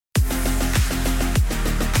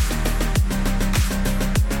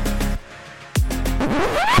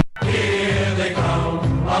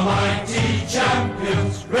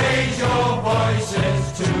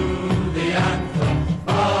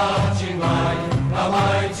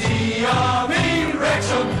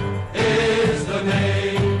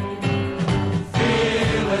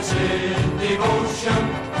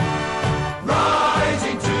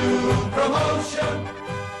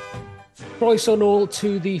Croeso nôl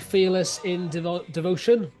to the Fearless in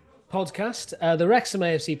Devotion podcast, the Wrexham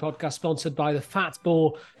AFC podcast sponsored by the Fat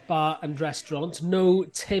Boar Bar and Restaurant. No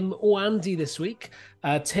Tim or Andy this week.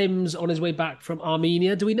 Tim's on his way back from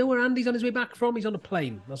Armenia. Do we know where Andy's on his way back from? He's on a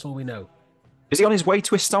plane. That's all we know. Is he on his way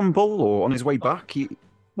to Istanbul or on his way back?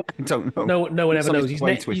 I don't know. No one ever knows.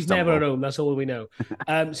 He's never at home. That's all we know.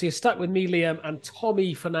 So you're stuck with me, Liam, and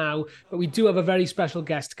Tommy for now. But we do have a very special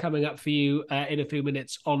guest coming up for you in a few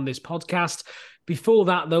minutes on this podcast. Before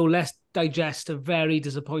that, though, let's digest a very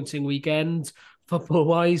disappointing weekend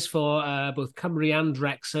football-wise for both Cymru and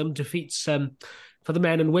Wrexham. Defeats for the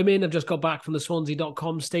men and women. I've just got back from the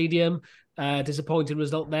Swansea.com stadium. Disappointing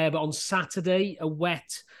result there. But on Saturday, a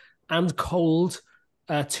wet and cold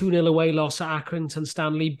 2-0 away loss at Accrington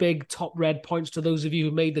Stanley. Big top red points to those of you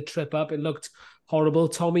who made the trip up. It looked horrible.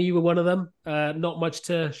 Tommy, you were one of them. Not much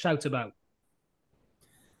to shout about.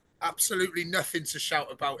 Absolutely nothing to shout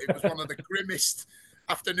about. It was one of the grimmest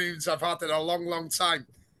afternoons I've had in a long, long time.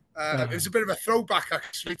 It was a bit of a throwback,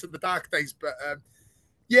 actually, to the dark days. But,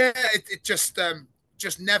 it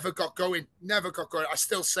just never got going. Never got going. I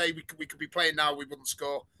still say we could be playing now, we wouldn't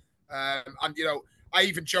score. I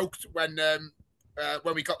even joked when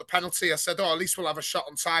we got the penalty. I said, at least we'll have a shot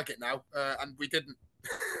on target now. And we didn't.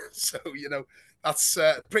 So, that's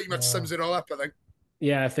pretty much sums it all up, I think.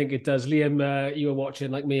 Yeah, I think it does. Liam, you were watching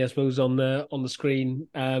like me, I suppose, on the screen.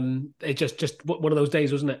 It just one of those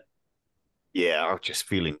days, wasn't it? Yeah, I was just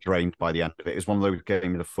feeling drained by the end of it. It was one of those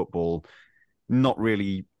games of football, not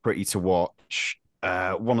really pretty to watch.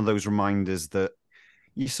 One of those reminders that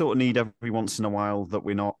you sort of need every once in a while that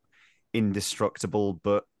we're not indestructible,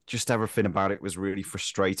 but just everything about it was really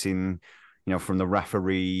frustrating, from the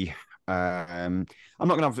referee. I'm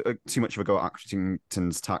not going to have too much of a go at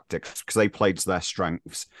Accrington's tactics because they played to their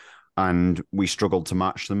strengths and we struggled to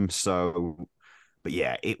match them. So, but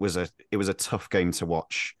yeah, it was a tough game to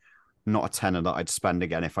watch. Not a tenner that I'd spend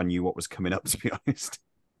again if I knew what was coming up, to be honest.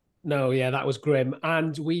 No, yeah, that was grim.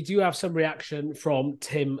 And we do have some reaction from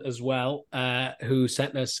Tim as well, who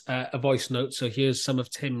sent us a voice note. So here's some of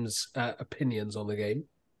Tim's opinions on the game.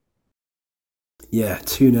 Yeah,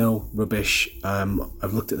 2-0, rubbish.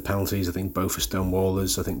 I've looked at the penalties. I think both are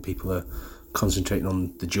stonewallers. I think people are concentrating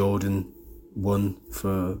on the Jordan one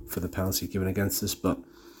for the penalty given against us. But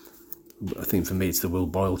I think for me, it's the Will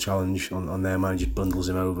Boyle challenge on their mind. Just bundles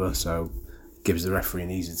him over, so gives the referee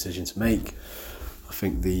an easy decision to make. I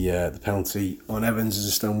think the penalty on Evans is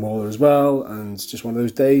a stonewaller as well. And it's just one of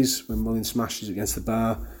those days when Mullin smashes against the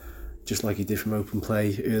bar, just like he did from open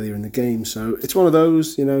play earlier in the game. So it's one of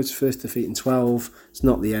those, it's first defeat in 12. It's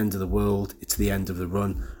not the end of the world. It's the end of the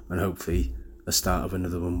run. And hopefully the start of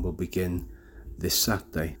another one will begin this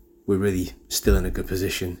Saturday. We're really still in a good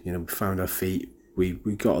position. We found our feet. We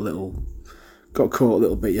got caught a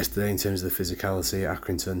little bit yesterday in terms of the physicality at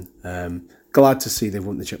Accrington. Glad to see they've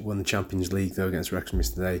won the Champions League, though, against Wrexham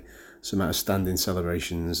yesterday. Some outstanding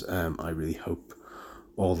celebrations. I really hope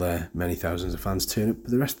all their many thousands of fans turn up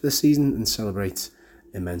for the rest of the season and celebrate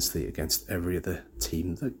immensely against every other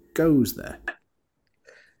team that goes there.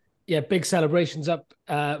 Yeah, big celebrations up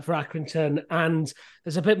for Accrington, and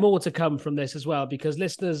there's a bit more to come from this as well, because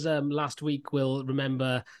listeners last week will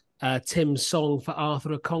remember Tim's song for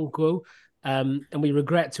Arthur Okonkwo, and we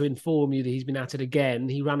regret to inform you that he's been at it again.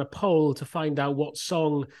 He ran a poll to find out what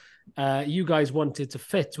song you guys wanted to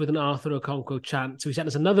fit with an Arthur Okonkwo chant, so he sent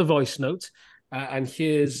us another voice note. And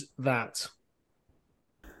here's that.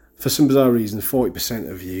 For some bizarre reason, 40%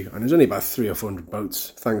 of you, and there's only about 300 or 400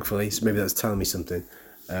 votes, thankfully, so maybe that's telling me something,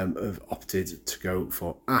 have opted to go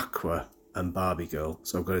for Aqua and Barbie Girl.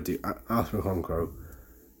 So I've got to do Arthur Okonkwo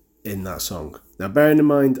in that song. Now, bearing in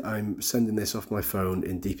mind, I'm sending this off my phone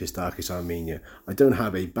in deepest, darkest Armenia. I don't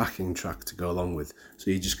have a backing track to go along with, so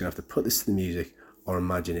you're just going to have to put this to the music or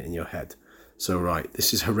imagine it in your head. So, right,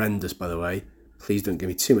 this is horrendous, by the way. Please don't give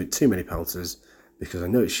me too many pelters because I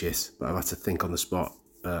know it's shit, but I've had to think on the spot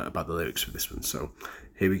about the lyrics for this one. So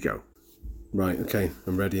here we go. Right, okay,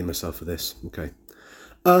 I'm readying myself for this. Okay.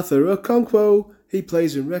 Arthur Okonkwo, he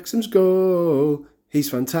plays in Wrexham's goal. He's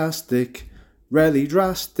fantastic, rarely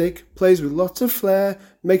drastic, plays with lots of flair,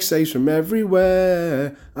 makes saves from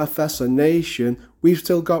everywhere. Our fascination, we've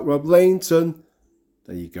still got Rob Lainton.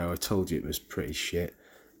 There you go, I told you it was pretty shit.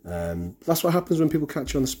 That's what happens when people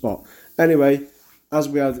catch you on the spot. Anyway, as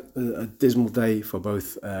we had a dismal day for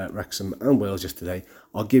both Wrexham and Wales yesterday,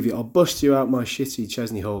 I'll bust you out my shitty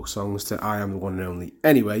Chesney Hawk songs to I Am the One and Only.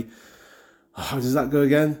 Anyway, how does that go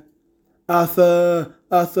again? Arthur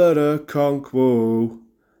Okonkwo,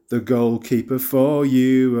 the goalkeeper for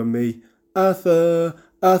you and me. Arthur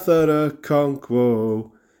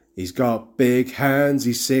Okonkwo, He's got big hands.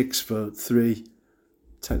 He's 6'3".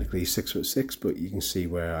 Technically he's 6'6", but you can see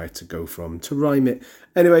where I had to go from to rhyme it.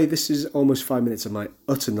 Anyway, this is almost 5 minutes of my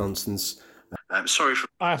utter nonsense. I'm sorry.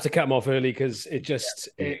 I have to cut him off early because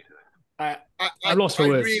I'm lost for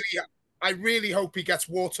words. I really hope he gets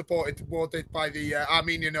waterboarded by the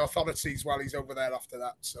Armenian authorities while he's over there after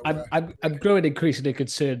that. So I'm growing increasingly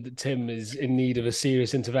concerned that Tim is in need of a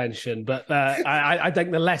serious intervention, but I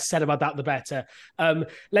think the less said about that, the better.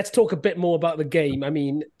 Let's talk a bit more about the game. I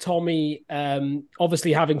mean, Tommy,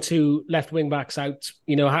 obviously having two left wing backs out,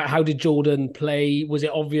 how did Jordan play? Was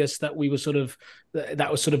it obvious that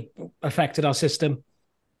that was sort of affected our system?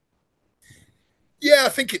 Yeah, I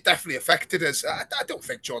think it definitely affected us. I don't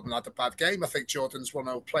think Jordan had a bad game. I think Jordan's one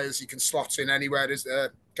of those players you can slot in anywhere,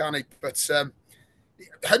 can he? But 100%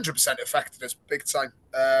 affected us big time.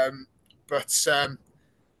 It's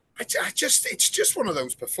just one of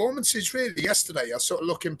those performances, really. Yesterday, I was sort of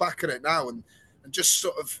looking back at it now, and just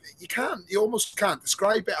sort of you almost can't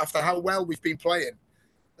describe it after how well we've been playing.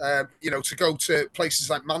 To go to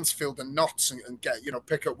places like Mansfield and Notts and get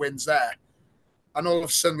pick up wins there. And all of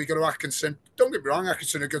a sudden we go to Atkinson. Don't get me wrong,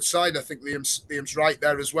 Atkinson are a good side. I think Liam's right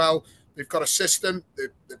there as well. They've got a system.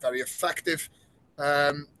 They're very effective.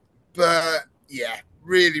 But yeah,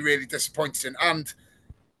 really, really disappointing. And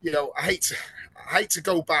I hate to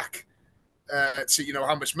go back to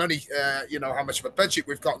how much money, how much of a budget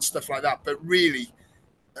we've got and stuff like that. But really,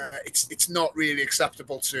 it's not really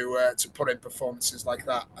acceptable to put in performances like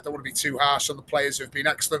that. I don't want to be too harsh on the players who have been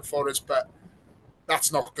excellent for us, but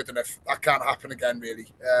that's not good enough. That can't happen again, really.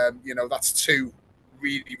 That's two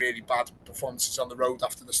really, really bad performances on the road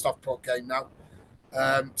after the Stockport game now.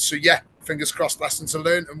 So, yeah, fingers crossed, lessons are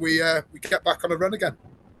learned, and we get back on a run again.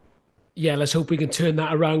 Yeah, let's hope we can turn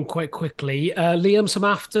that around quite quickly. Liam, some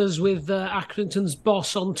afters with Accrington's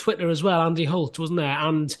boss on Twitter as well, Andy Holt, wasn't there?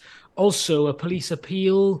 And also a police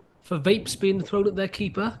appeal for vapes being thrown at their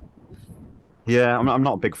keeper. Yeah, I'm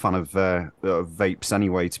not a big fan of vapes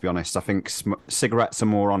anyway, to be honest. I think cigarettes are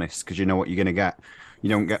more honest because you know what you're going to get.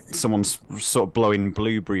 You don't get someone sort of blowing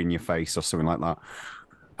blueberry in your face or something like that.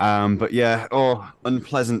 But yeah,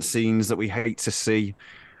 unpleasant scenes that we hate to see.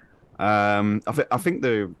 I think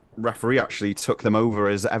the referee actually took them over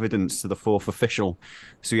as evidence to the fourth official.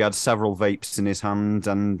 So he had several vapes in his hand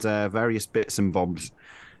and various bits and bobs.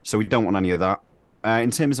 So we don't want any of that.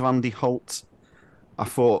 In terms of Andy Holt, I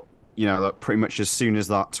thought, that pretty much as soon as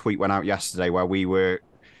that tweet went out yesterday where we were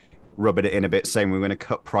rubbing it in a bit, saying we were going to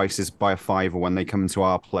cut prices by a £5 when they come to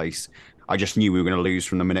our place, I just knew we were going to lose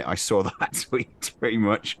from the minute I saw that tweet, pretty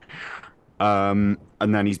much. And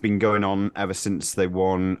then he's been going on ever since they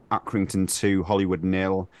won Accrington 2, Hollywood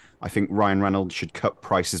 0. I think Ryan Reynolds should cut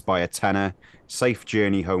prices by a tenner. Safe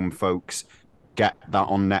journey home, folks. Get that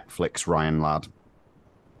on Netflix, Ryan, lad.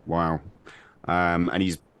 Wow. And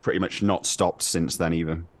he's pretty much not stopped since then,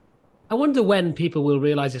 even. I wonder when people will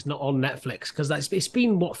realise it's not on Netflix, because it's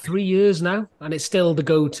been, 3 years now, and it's still the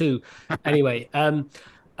go-to. Anyway,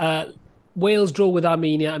 Wales draw with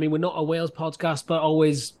Armenia. I mean, we're not a Wales podcast, but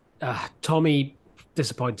always, Tommy,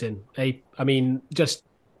 disappointing. I mean, just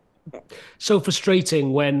so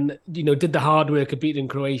frustrating when, did the hard work of beating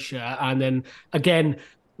Croatia, and then, again,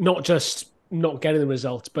 not just not getting the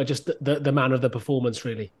result, but just the man of the performance,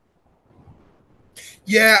 really.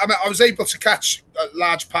 Yeah, I was able to catch a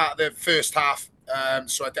large part of the first half,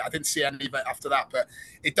 so I didn't see any of it after that, but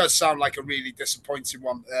it does sound like a really disappointing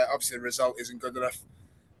one. Obviously, the result isn't good enough.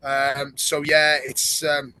 So, yeah, it's...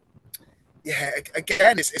 again,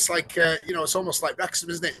 it's like, it's almost like Wrexham,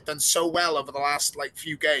 isn't it? Done so well over the last,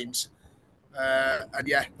 few games. And,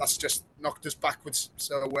 yeah, that's just knocked us backwards.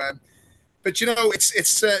 So, but,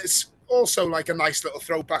 it's also like a nice little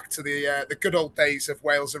throwback to the good old days of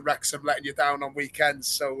Wales and Wrexham letting you down on weekends.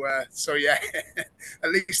 So yeah,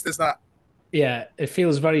 at least there's that. Yeah, it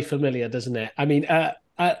feels very familiar, doesn't it? I mean,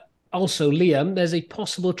 also, Liam, there's a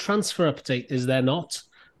possible transfer update, is there not?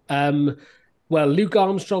 Well, Luke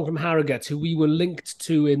Armstrong from Harrogate, who we were linked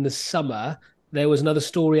to in the summer, there was another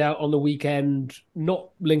story out on the weekend, not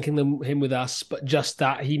linking him with us, but just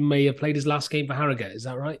that he may have played his last game for Harrogate. Is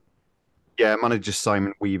that right? Yeah, manager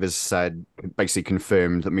Simon Weaver's basically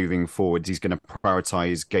confirmed that moving forwards, he's going to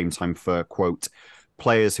prioritise game time for, quote,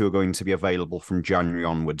 players who are going to be available from January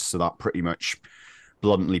onwards. So that pretty much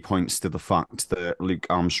bluntly points to the fact that Luke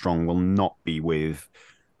Armstrong will not be with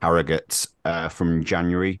Harrogate from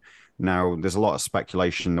January. Now, there's a lot of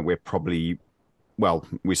speculation that we're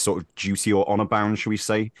sort of duty or honour bound, shall we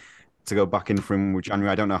say, to go back in from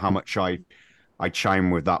January. I don't know how much I chime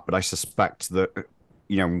with that, but I suspect that,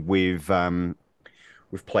 with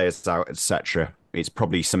players out, etc., it's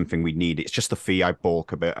probably something we need. It's just the fee I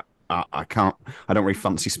balk a bit. I can't. I don't really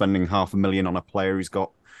fancy spending $500,000 on a player who's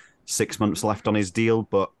got 6 months left on his deal,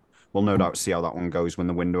 but we'll no doubt see how that one goes when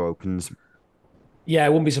the window opens. Yeah, I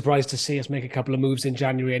wouldn't be surprised to see us make a couple of moves in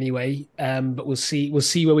January anyway. But we'll see. We'll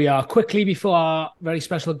see where we are quickly before our very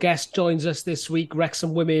special guest joins us this week.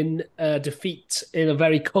 Wrexham women defeat in a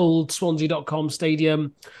very cold Swansea.com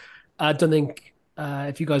stadium. I don't think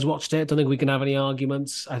if you guys watched it, I don't think we can have any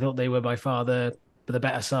arguments. I thought they were by far the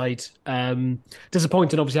better side.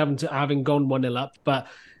 Disappointing, obviously, having gone 1-0 up, but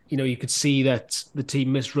you could see that the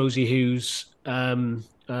team missed Rosie Hughes.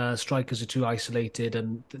 Strikers are too isolated,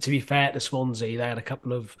 and to be fair to Swansea, they had a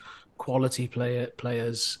couple of quality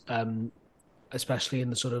players, especially in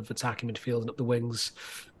the sort of attacking midfield and up the wings.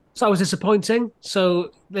 So that was disappointing.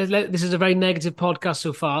 So this is a very negative podcast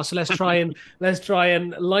so far. So let's try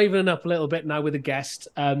and liven up a little bit now with a guest.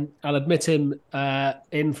 I'll admit him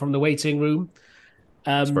in from the waiting room.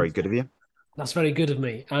 That's very good of you. That's very good of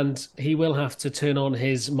me, and he will have to turn on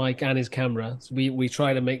his mic and his camera. So we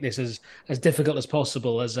try to make this as difficult as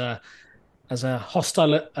possible, as a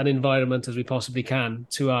hostile an environment as we possibly can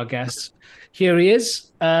to our guests. Here he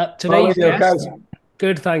is. Today's guest.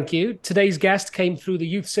 Good, thank you. Today's guest came through the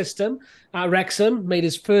youth system at Wrexham, made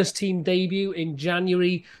his first team debut in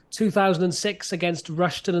January 2006 against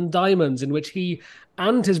Rushton and Diamonds, in which he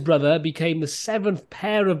and his brother became the 7th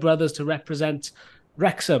pair of brothers to represent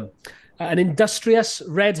Wrexham. An industrious,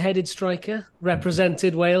 red-headed striker,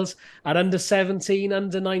 represented Wales at under 17,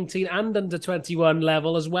 under 19 and under 21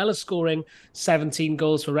 level, as well as scoring 17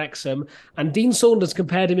 goals for Wrexham. And Dean Saunders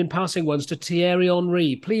compared him in passing once to Thierry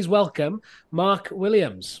Henry. Please welcome Marc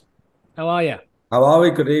Williams. How are you? How are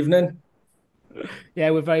we? Good evening.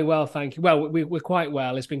 Yeah, we're very well, thank you. Well, we're quite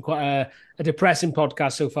well. It's been quite a depressing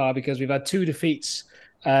podcast so far because we've had 2 defeats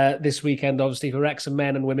this weekend, obviously, for Wrexham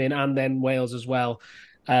men and women, and then Wales as well.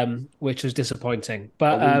 Which was disappointing,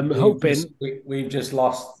 but we've just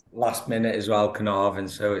lost last minute as well, Carnarvon.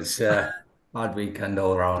 So it's a bad weekend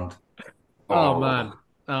all around. Oh man,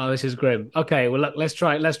 this is grim. Okay, well look, let's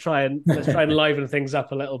try and liven things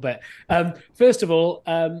up a little bit. First of all,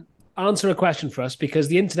 answer a question for us because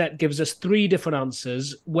the internet gives us 3 different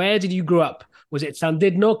answers. Where did you grow up? Was it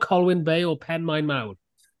Llandudno, Colwyn Bay, or Penmaen Mawr?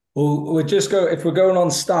 Well, if we're going on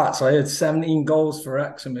stats, I had 17 goals for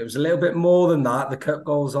Wrexham. It was a little bit more than that. The cup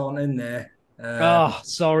goals aren't in there.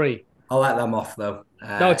 Sorry. I'll let them off, though.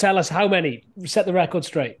 No, tell us how many. Set the record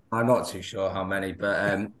straight. I'm not too sure how many, but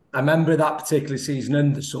I remember that particular season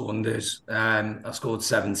under Saunders, I scored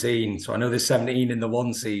 17. So I know there's 17 in the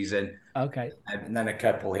one season. Okay. And then a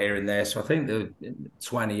couple here and there. So I think there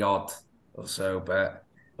 20 odd or so, but...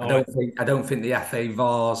 I don't think the FA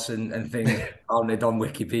VARs and things counted on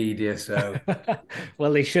Wikipedia. So,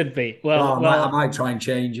 well, they should be. I might try and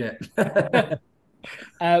change it.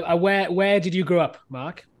 Where did you grow up,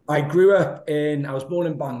 Marc? I was born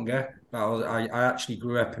in Bangor, but I actually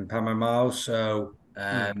grew up in Penmaen Mawr. So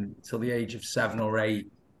till the age of 7 or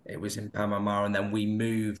 8, it was in Penmaen Mawr, and then we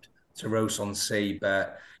moved to Ross-on-Sea.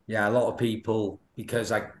 But yeah, a lot of people,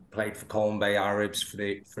 because I played for Colwyn Bay Arabs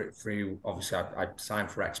through obviously I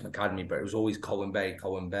signed for Wrexham Academy, but it was always Colwyn Bay.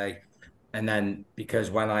 And then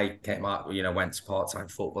because when I came out, went to part-time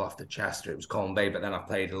football after Chester, it was Colwyn Bay, but then I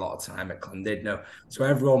played a lot of time at Llandudno.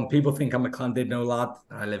 So people think I'm a Llandudno lad.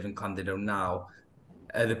 I live in Llandudno now.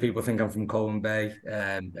 Other people think I'm from Colwyn Bay.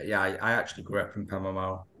 But yeah, I actually grew up in Penmaen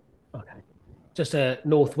Mawr. Okay. Just a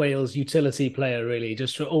North Wales utility player, really,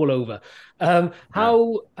 just all over. How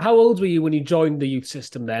old were you when you joined the youth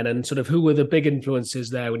system then, and sort of who were the big influences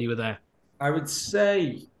there when you were there? I would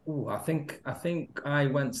say, I think I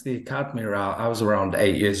went to the academy I was around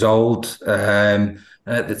 8 years old, and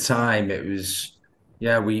at the time it was,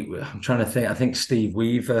 I'm trying to think. I think Steve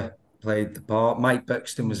Weaver played the part. Mike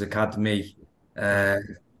Buxton was academy.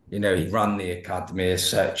 He ran the academy as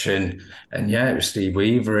such, and it was Steve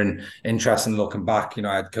Weaver. And interesting looking back,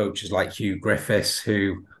 I had coaches like Hugh Griffiths,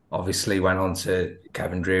 who obviously went on to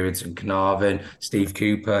Kevin Druids and Carnarvon, Steve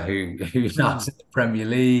Cooper, who's now in the Premier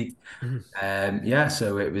League.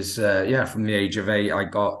 So it was from the age of 8, I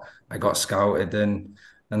got scouted, and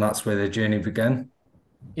that's where the journey began.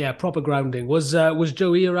 Yeah, proper grounding. Was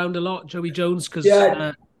Joey around a lot? Joey Jones?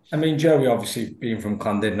 I mean, Joey, obviously, being from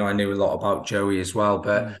Llandudno, I knew a lot about Joey as well.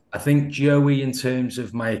 But I think Joey, in terms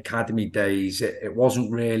of my academy days, it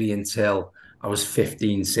wasn't really until I was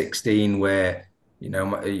 15, 16 where,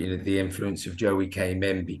 the influence of Joey came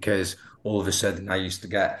in, because all of a sudden I used to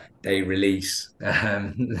get day release.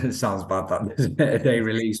 It sounds bad, that, isn't it? A day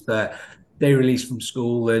release. But they released from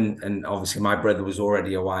school, and obviously my brother was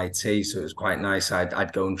already a YT, so it was quite nice.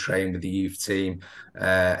 I'd go and train with the youth team,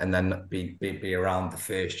 and then be around the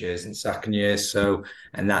first years and second years. So,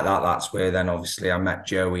 and that's where then obviously I met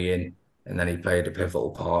Joey, and then he played a pivotal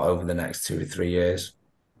part over the next 2 or 3 years.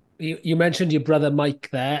 You mentioned your brother Mike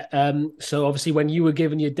there. So obviously when you were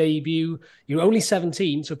given your debut, you were only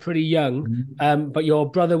 17, so pretty young. But your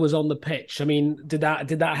brother was on the pitch. I mean, did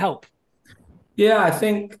that help? Yeah, I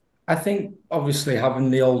think obviously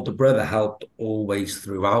having the older brother helped always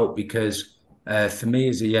throughout because for me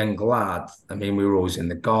as a young lad, I mean, we were always in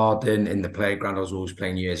the garden, in the playground. I was always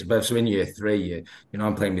playing years above. So in year three,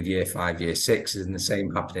 I'm playing with year five, year sixes, and the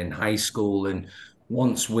same happened in high school. And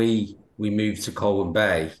once we moved to Colwyn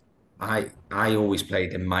Bay, I always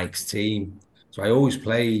played in Mike's team. So I always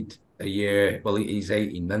played a year. Well, he's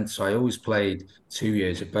 18 then, so I always played 2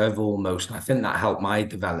 years above almost. And I think that helped my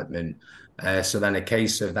development. So then a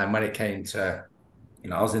case of then when it came to,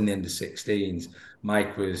 I was in the under 16s.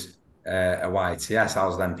 Mike was a YTS. I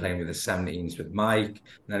was then playing with the 17s with Mike.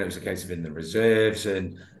 And then it was a case of in the reserves.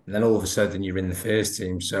 And then all of a sudden you're in the first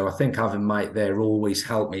team. So I think having Mike there always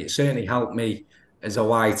helped me. It certainly helped me as a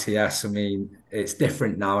YTS. I mean, it's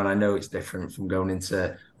different now. And I know it's different from going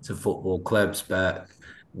into football clubs. But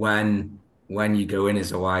when you go in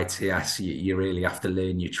as a YTS, you really have to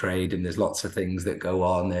learn your trade. And there's lots of things that go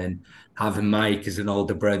on. And having Mike as an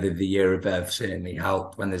older brother the year above certainly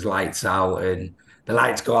helped when there's lights out and the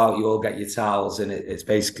lights go out, you all get your towels and it's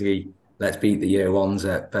basically let's beat the year ones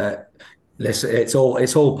up. But listen, it's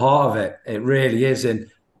all part of it. It really is. And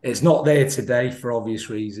it's not there today for obvious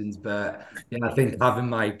reasons. But I think having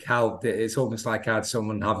Mike helped. It's almost like I had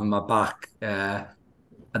someone having my back.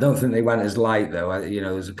 I don't think they went as light though.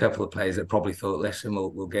 There's a couple of players that probably thought, listen,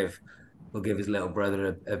 we'll give his little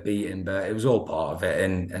brother a beating, but it was all part of it.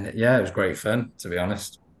 And it was great fun, to be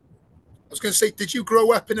honest. I was going to say, did you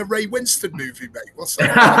grow up in a Ray Winstone movie, mate? What's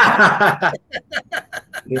that?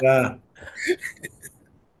 Yeah.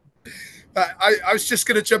 I was just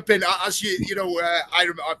going to jump in. As I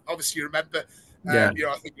obviously remember, I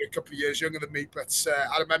think you're a couple of years younger than me, but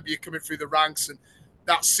I remember you coming through the ranks and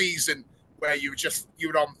that season where you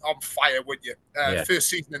were on fire, weren't you? First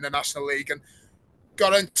season in the National League and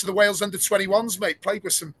got into the Wales under-21s, mate. Played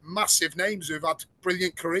with some massive names who've had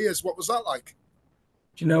brilliant careers. What was that like?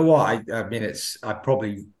 Do you know what? I mean, I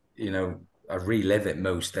probably, I relive it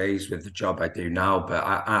most days with the job I do now. But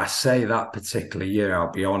I say that particular year,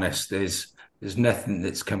 I'll be honest, there's nothing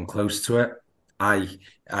that's come close to it. And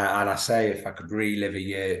I say if I could relive a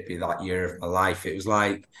year, it'd be that year of my life. It was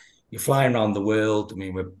like you're flying around the world. I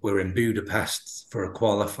mean, we're in Budapest for a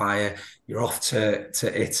qualifier. You're off to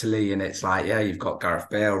Italy, and it's like, you've got Gareth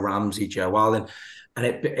Bale, Ramsey, Joe Allen, and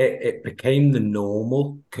it became the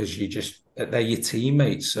normal because they're your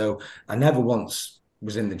teammates. So I never once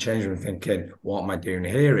was in the change room thinking, what am I doing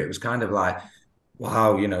here? It was kind of like,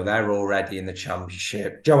 wow, they're already in the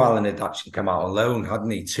championship. Joe Allen had actually come out on loan, hadn't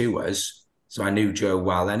he, to us? So I knew Joe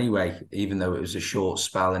well anyway, even though it was a short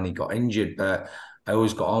spell and he got injured. But I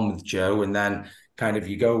always got on with Joe. And then kind of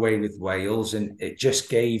you go away with Wales and it just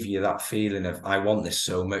gave you that feeling of, I want this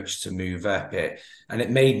so much to move up it. And it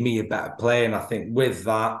made me a better player. And I think with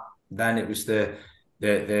that, then it was the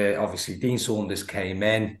obviously Dean Saunders came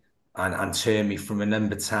in and turned me from a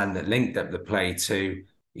number 10 that linked up the play to,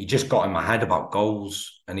 he just got in my head about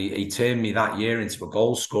goals. And he turned me that year into a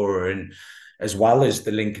goal scorer and as well as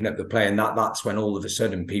the linking up the play. And that's when all of a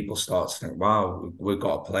sudden people start to think, wow, we've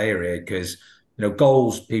got a player here because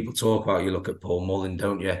goals people talk about, you look at Paul Mullin,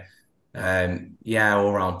 don't you?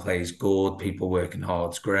 All round play is good. People working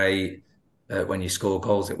hard's great. When you score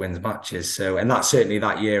goals, it wins matches. So, and that's certainly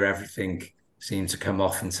that year, everything seemed to come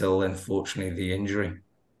off until, unfortunately, the injury.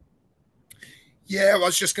 Yeah, I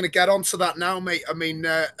was just going to get onto that now, mate. I mean,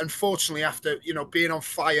 unfortunately, after, being on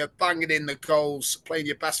fire, banging in the goals, playing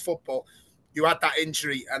your best football, you had that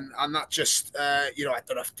injury and that just, I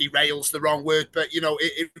don't know if derail's the wrong word, but,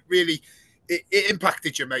 it really... It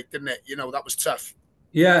impacted you, mate, didn't it? That was tough.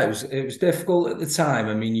 Yeah, it was difficult at the time.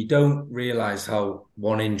 I mean, you don't realise how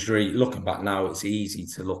one injury, looking back now, it's easy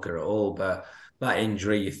to look at it all, but that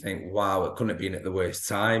injury, you think, wow, it couldn't have been at the worst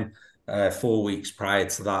time. 4 weeks prior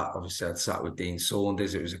to that, obviously, I'd sat with Dean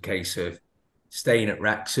Saunders. It was a case of staying at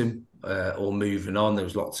Wrexham or moving on. There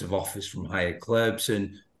was lots of offers from higher clubs.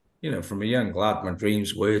 And, from a young lad, my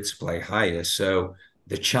dreams were to play higher. So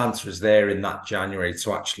the chance was there in that January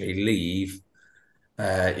to actually leave.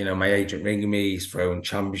 My agent ringing me, he's thrown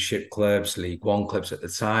championship clubs, League One clubs at the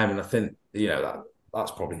time. And I think,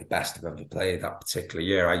 that's probably the best I've ever played that particular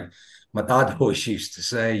year. My dad always used to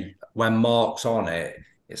say, when Marc's on it,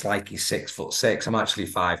 it's like he's 6'6". I'm actually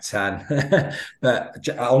 5'10". But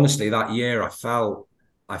honestly, that year I felt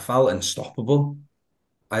unstoppable.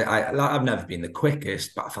 I've never been the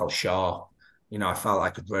quickest, but I felt sharp. I felt I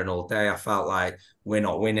could run all day. I felt like we're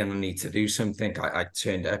not winning. I need to do something. I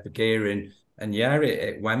turned it up a gear and yeah,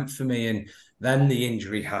 it went for me. And then the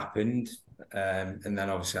injury happened. And then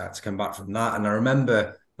obviously I had to come back from that. And I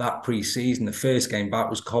remember that pre-season, the first game back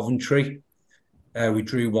was Coventry. We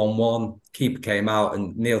drew 1-1. Keeper came out,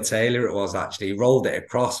 and Neil Taylor it was actually rolled it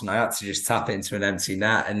across, and I had to just tap it into an empty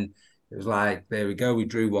net. And it was like, there we go. We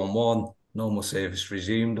drew 1-1. Normal service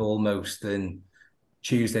resumed almost. And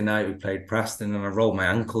Tuesday night we played Preston, and I rolled my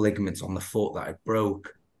ankle ligaments on the foot that I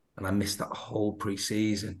broke, and I missed that whole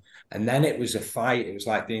pre-season. And then it was a fight. It was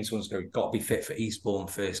like being someone's got to be fit for Eastbourne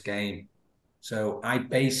first game. So I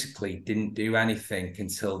basically didn't do anything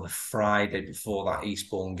until the Friday before that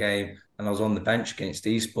Eastbourne game. And I was on the bench against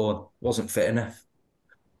Eastbourne. Wasn't fit enough.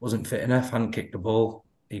 Hadn't kicked the ball.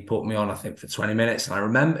 He put me on, I think, for 20 minutes. And I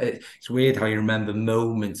remember, it's weird how you remember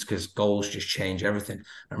moments because goals just change everything.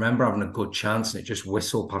 I remember having a good chance and it just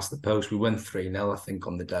whistled past the post. We won 3-0, I think,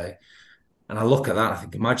 on the day. And I look at that, I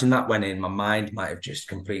think, imagine that went in. My mind might have just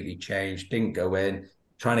completely changed. Didn't go in.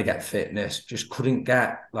 Trying to get fitness, just couldn't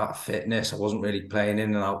get that fitness. I wasn't really playing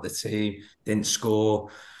in and out the team, didn't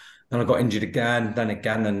score. Then I got injured again,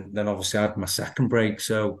 and then obviously I had my second break.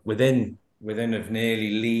 So within of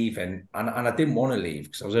nearly leaving, and I didn't want to leave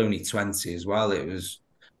because I was only 20 as well. It's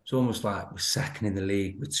almost like we're second in the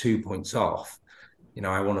league, we're 2 points off.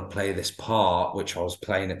 I want to play this part, which I was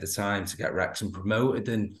playing at the time to get Wrexham promoted.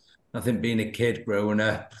 And I think being a kid growing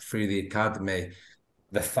up through the academy,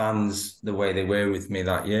 the fans, the way they were with me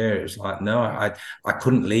that year, it was like, no, I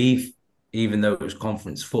couldn't leave, even though it was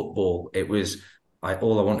conference football. It was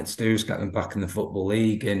all I wanted to do was get them back in the Football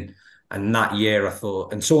League. And that year I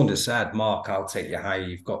thought, and Saunders said, Mark, I'll take you high.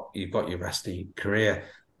 You've got your rest of your career.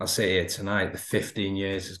 I'll sit here tonight. The 15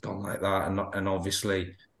 years has gone like that. And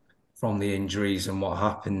obviously from the injuries and what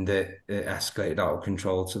happened, it escalated out of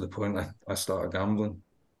control to the point I started gambling.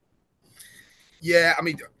 Yeah, I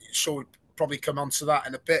mean, so probably come on to that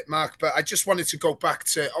in a bit, Mark, but I just wanted to go back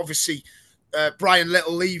to obviously Brian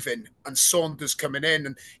Little leaving and Saunders coming in,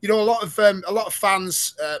 and a lot of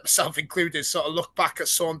fans, myself included, sort of look back at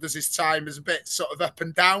Saunders' time as a bit sort of up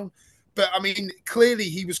and down. But I mean, clearly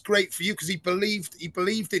he was great for you because he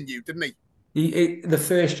believed in you, didn't he? The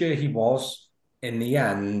first year he was. In the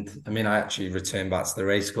end, I mean, I actually returned back to the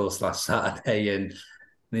racecourse last Saturday, and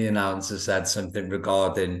the announcer said something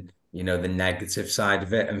regarding the negative side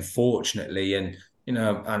of it. Unfortunately, and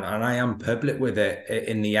I am public with it.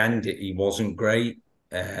 In the end, he wasn't great,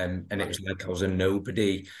 and it was like I was a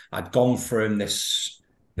nobody. I'd gone from this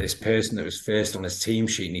person that was first on his team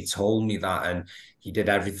sheet, and he told me that, and he did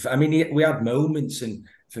everything. I mean, we had moments, and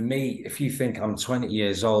for me, if you think I'm 20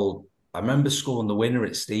 years old, I remember scoring the winner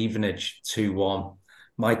at Stevenage 2-1.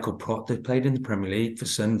 Michael Proctor played in the Premier League for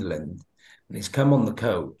Sunderland, and he's come on the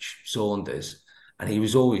coach, Saunders. And he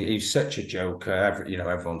was such a joker.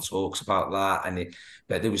 Everyone talks about that.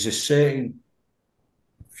 But there was a certain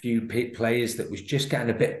few players that was just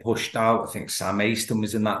getting a bit pushed out. I think Sam Aston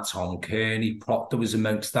was in that. Tom Kearney, Proctor was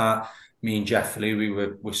amongst that. Me and Jeff Lee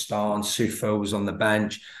were starting. Sufo was on the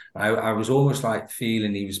bench. I was almost like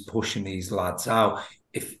feeling he was pushing these lads out.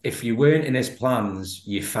 If you weren't in his plans,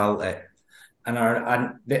 you felt it. And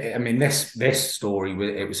I mean, this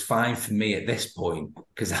story, it was fine for me at this point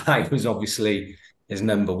because I was obviously his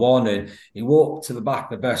number one, and he walked to the back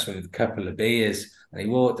of the bus with a couple of beers, and he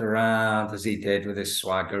walked around as he did with his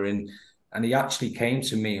swagger, and he actually came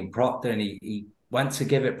to me and Proctor, and he went to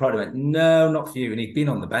give it. Proctor went, "No, not for you," and he'd been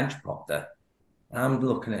on the bench, Proctor. And I'm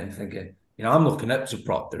looking at him thinking, I'm looking up to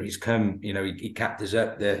Proctor. He's come, he kept us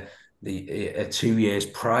up the 2 years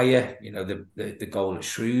prior, the goal at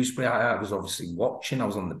Shrewsbury. I was obviously watching. I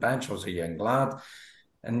was on the bench. I was a young lad.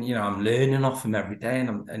 And, I'm learning off him every day.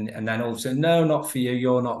 And then all of a sudden, no, not for you.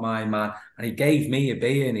 You're not my man. And he gave me a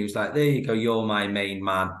beer and he was like, there you go. You're my main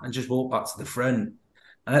man. And just walked back to the front.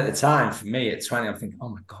 And at the time, for me, at 20, I'm thinking, oh,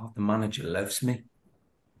 my God, the manager loves me.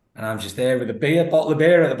 And I'm just there with a bottle of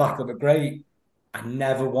beer at the back of a grate. I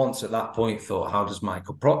never once at that point thought, how does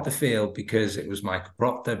Michael Proctor feel? Because it was Michael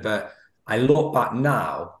Proctor. But I look back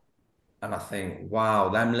now and I think, wow,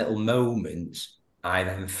 them little moments I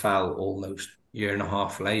then felt almost year and a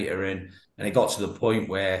half later, and it got to the point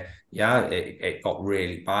where it got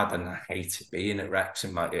really bad, and I hated being at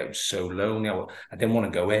Wrexham. It was so lonely. I didn't want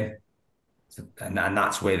to go in, and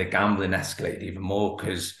that's where the gambling escalated even more,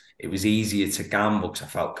 because it was easier to gamble because I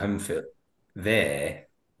felt comfort there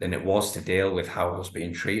than it was to deal with how I was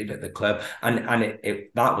being treated at the club. And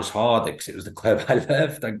that was hard because it was the club I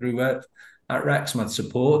loved. I grew up at Wrexham. I'd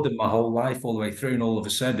supported them my whole life all the way through, and all of a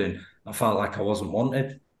sudden I felt like I wasn't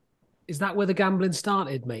wanted. Is that where the gambling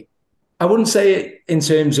started, mate? I wouldn't say it in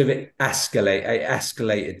terms of it escalate. It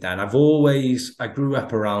escalated then. I grew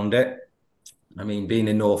up around it. I mean, being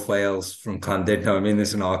in North Wales from Llandudno, I mean,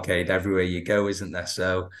 there's an arcade everywhere you go, isn't there?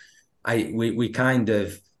 So we kind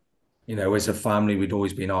of, as a family, we'd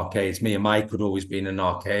always been arcades. Me and Mike would always be in an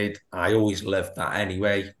arcade. I always loved that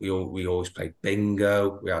anyway. We always played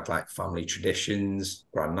bingo. We had like family traditions,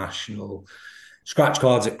 Grand National, scratch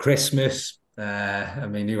cards at Christmas. I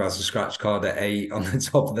mean, who has a scratch card at 8 on the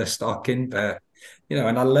top of their stocking? But,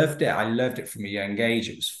 and I loved it. I loved it from a young age.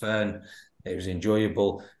 It was fun. It was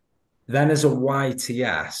enjoyable. Then as a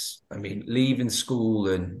YTS, I mean, leaving school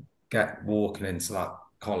and walking into that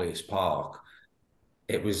Colliers Park,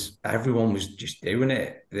 everyone was just doing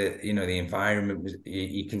it. The environment was,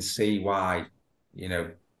 you can see why,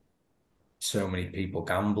 so many people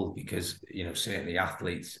gamble because, certainly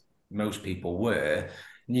athletes, most people were.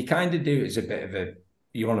 And you kind of do it as a bit of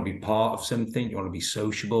you want to be part of something, you want to be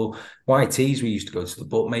sociable. YTs, we used to go to the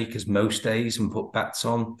bookmakers most days and put bets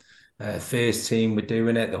on. First team were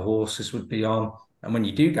doing it, the horses would be on. And when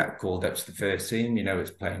you do get called up to the first team,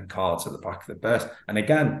 it's playing cards at the back of the bus. And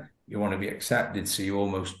again, you want to be accepted, so you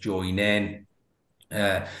almost join in.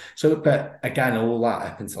 But again, all that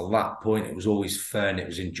up until that point, it was always fun, it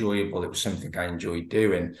was enjoyable, it was something I enjoyed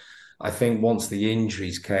doing. I think once the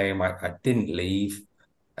injuries came, I didn't leave.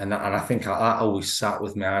 And I think that always sat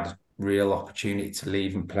with me. I had a real opportunity to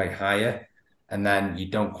leave and play higher. And then you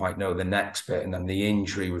don't quite know the next bit. And then the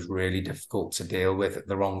injury was really difficult to deal with at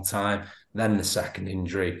the wrong time. Then the second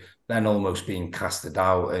injury, then almost being casted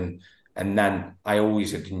out. And then I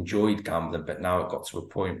always had enjoyed gambling, but now it got to a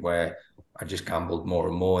point where I just gambled more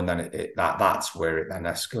and more. And then that's where it then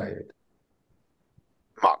escalated.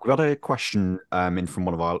 Mark, we had a question in from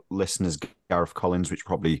one of our listeners, Gareth Collins, which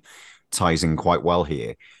probably ties in quite well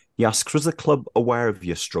here. He asks, was the club aware of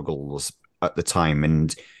your struggles at the time?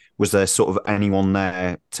 And was there sort of anyone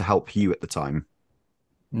there to help you at the time?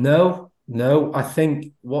 No. I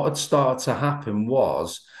think what had started to happen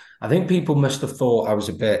was, I think people must have thought I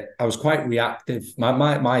was quite reactive.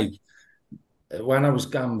 My when I was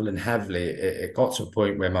gambling heavily, it got to a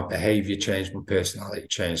point where my behaviour changed, my personality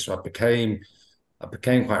changed. So I became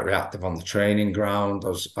quite reactive on the training ground.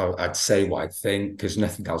 I'd say what I'd think because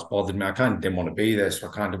nothing else bothered me. I kind of didn't want to be there, so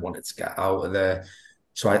I kind of wanted to get out of there.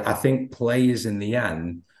 So I think players in the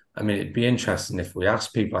end, I mean, it'd be interesting if we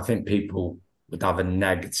asked people. I think people would have a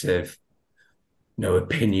negative,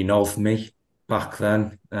 opinion of me back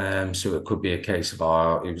then. So it could be a case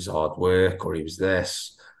of, it was hard work or he was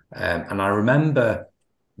this. And I remember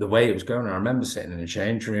the way it was going. I remember sitting in the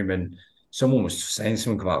change room and someone was saying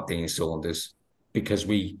something about Dean Saunders because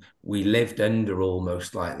we lived under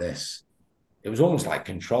almost like this. It was almost like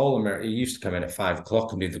control. I mean, he used to come in at 5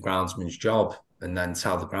 o'clock and do the groundsman's job and then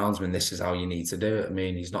tell the groundsman, this is how you need to do it. I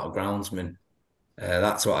mean, he's not a groundsman.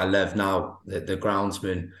 That's what I love now. The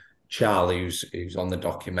groundsman, Charlie, who's on the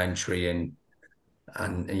documentary and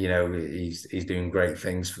he's doing great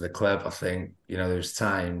things for the club. I think there's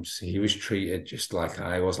times he was treated just like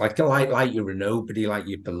I was, like you're a nobody, like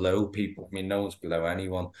you're below people. I mean, no one's below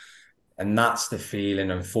anyone, and that's the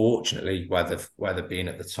feeling. Unfortunately, whether being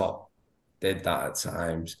at the top did that at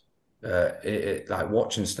times, like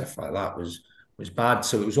watching stuff like that was bad.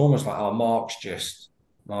 So it was almost like, Marc's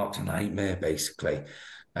a nightmare basically.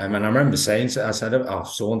 And I remember saying, I said,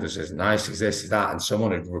 Saunders isn't nice, he's this, he's that, and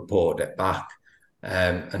someone had reported it back.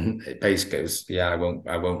 And it basically was, I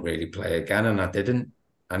won't really play again, and I didn't.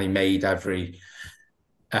 And he made everything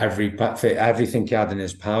he had in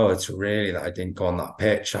his power to really that I didn't go on that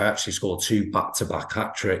pitch. I actually scored 2 back-to-back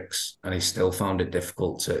hat-tricks, and he still found it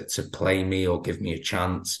difficult to play me or give me a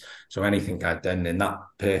chance. So anything I'd done in that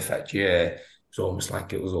perfect year, it was almost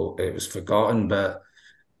like it was forgotten. But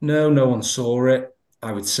no one saw it.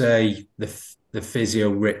 I would say the physio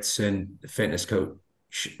Ritson, the fitness coach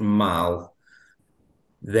Mal,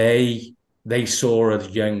 they saw a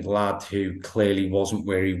young lad who clearly wasn't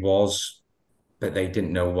where he was, but they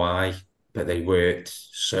didn't know why. But they worked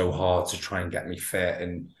so hard to try and get me fit,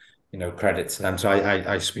 and credit to them. So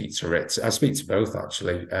I speak to Ritz. I speak to both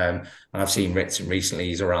actually, and I've seen Ritson recently.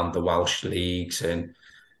 He's around the Welsh leagues, and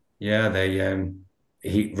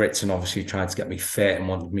Ritson obviously tried to get me fit and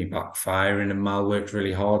wanted me back firing, and Mal worked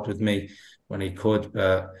really hard with me when he could,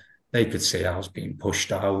 but they could see I was being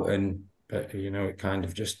pushed out, but it kind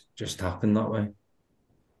of just happened that way.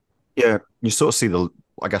 Yeah, you sort of see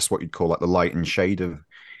I guess what you'd call like the light and shade of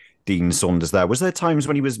Dean Saunders there. Was there times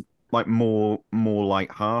when he was like more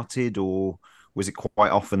light-hearted, or was it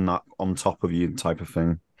quite often that on top of you type of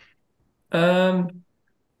thing? Um,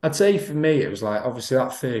 I'd say for me, it was like obviously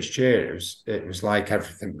that first year, it was like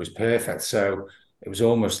everything was perfect. So it was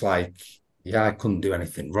almost like, yeah, I couldn't do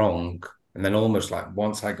anything wrong. And then almost like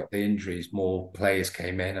once I got the injuries, more players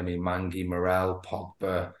came in. I mean, Mangy, Morel,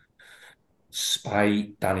 Pogba,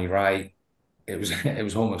 Spite, Danny Wright. It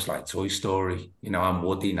was almost like Toy Story. I'm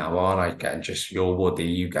Woody now, aren't I? Getting just you're Woody,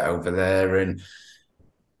 you get over there. And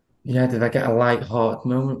yeah, did I get a light-hearted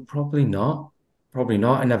moment? Probably not. Probably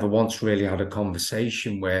not. I never once really had a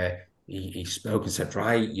conversation where he spoke and said,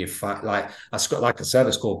 right, you fight like I said,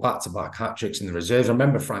 I scored back-to-back hat tricks in the reserves. I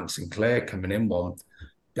remember Frank Sinclair coming in one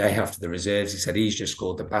day after the reserves. He said he's just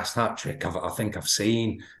scored the best hat trick I think I've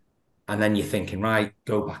seen. And then you're thinking, right,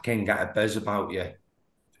 go back in, get a buzz about you.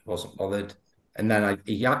 Wasn't bothered. And then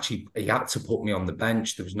he had to put me on the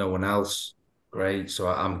bench. There was no one else. Great. So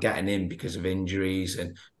I'm getting in because of injuries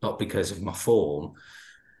and not because of my form.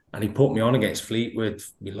 And he put me on against Fleetwood.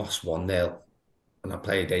 We lost 1-0 and I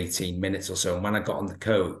played 18 minutes or so. And when I got on the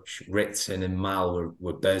coach, Ritson and Mal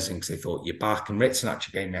were buzzing because they thought, you're back. And Ritson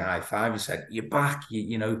actually gave me a high five. He said, you're back.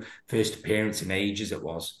 First appearance in ages it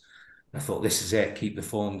was. And I thought, this is it. Keep the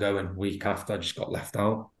form going. Week after, I just got left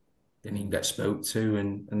out. Didn't even get spoke to.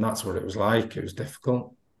 And that's what it was like. It was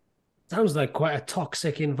difficult. Sounds like quite a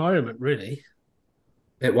toxic environment, really.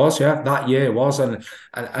 It was, yeah. That year was. And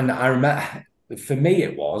I remember, for me,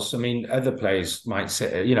 it was. I mean, other players might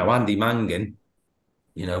say, Andy Mangan,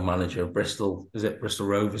 manager of Bristol, is it Bristol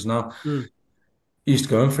Rovers now? Mm. He used to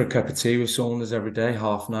go in for a cup of tea with Saunders every day,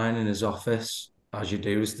 9:30 in his office, as you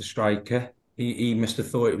do as the striker. He must have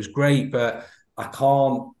thought it was great, but I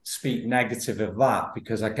can't speak negative of that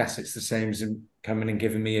because I guess it's the same as him coming and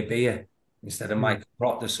giving me a beer instead of Michael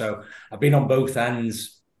Proctor. So I've been on both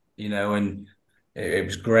ends, and it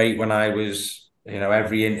was great when I was,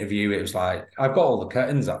 every interview, it was like, I've got all the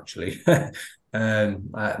curtains actually.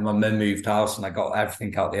 My mum moved house and I got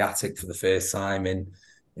everything out the attic for the first time in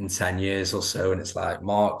 10 years or so. And it's like,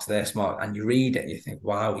 Mark's this, Mark. And you read it and you think,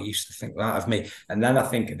 wow, he used to think that of me. And then I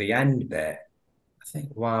think at the end bit, I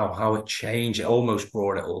think, wow, how it changed. It almost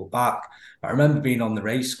brought it all back. I remember being on the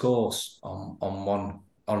race course on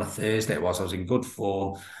a Thursday. I was in good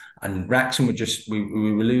form. And Wrexham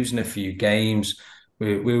we were losing a few games.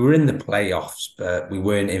 We were in the playoffs, but we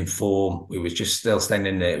weren't in form. We was just still staying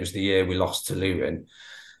in there. It was the year we lost to Luton.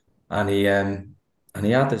 And he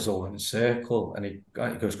had us all in a circle. And he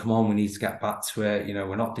goes, come on, we need to get back to it.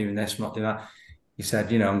 We're not doing this, we're not doing that. He said,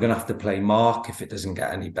 I'm going to have to play Marc if it doesn't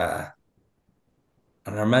get any better.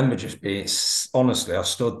 And I remember just being, honestly, I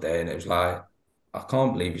stood there and it was like, I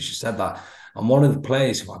can't believe he just said that. And one of the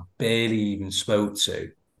players who I barely even spoke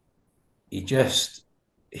to, he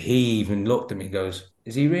even looked at me and goes,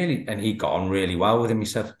 is he really? And he got on really well with him. He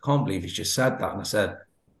said, I can't believe he's just said that. And I said,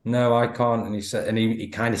 no, I can't. And he said, and he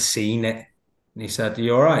kind of seen it. And he said, are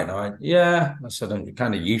you all right? And I went, yeah. I said, I'm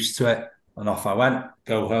kind of used to it. And off I went,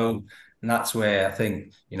 go home. And that's where I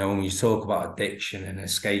think, when you talk about addiction and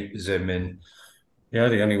escapism and,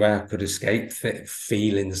 the only way I could escape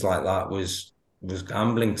feelings like that was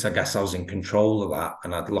gambling, because I guess I was in control of that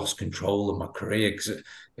and I'd lost control of my career because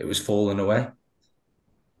it was falling away.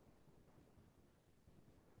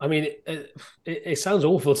 I mean, it sounds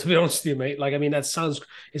awful, to be honest with you, mate. Like, I mean, it's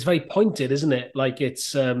very pointed, isn't it? Like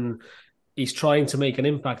it's, he's trying to make an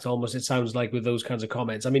impact almost, it sounds like, with those kinds of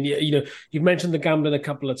comments. I mean, you've mentioned the gambling a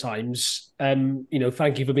couple of times. Thank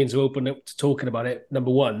you for being so open to talking about it,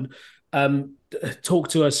 number one. Talk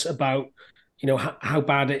to us about, how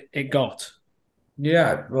bad it got.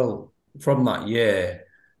 Yeah, well, from that year,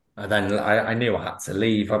 and then I knew I had to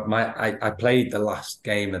leave. I played the last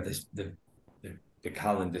game of the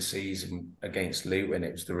calendar season against Luton.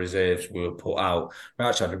 It was the reserves we were put out. We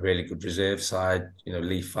actually had a really good reserve side.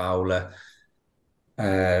 Lee Fowler.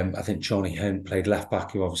 I think Johnny Hunt played left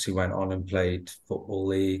back, who obviously went on and played Football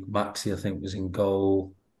League. Maxi, I think, was in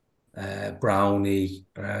goal. Brownie,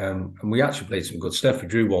 and we actually played some good stuff. We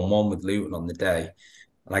drew 1-1 with Luton on the day,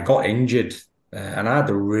 and I got injured, and I had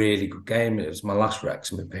a really good game. It was my last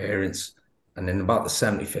Wrexham appearance, and in about the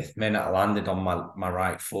 75th minute, I landed on my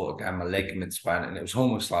right foot again. My ligaments went, and it was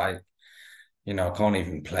almost like, I can't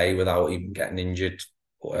even play without even getting injured.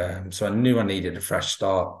 So I knew I needed a fresh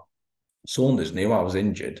start. Saunders knew I was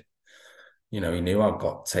injured. He knew I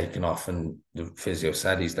got taken off, and the physio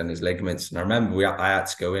said he's done his ligaments. And I remember I had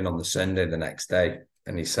to go in on the Sunday the next day,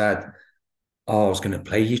 and he said, I was going to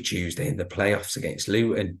play you Tuesday in the playoffs against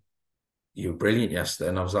Luton. You were brilliant yesterday.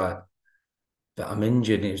 And I was like, but I'm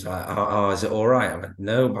injured. And he was like, oh, is it all right? I went,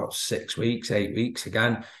 no, about 6 weeks, 8 weeks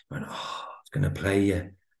again. He went, oh, I was going to play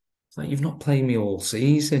you. It's like, you've not played me all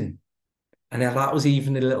season. And then that was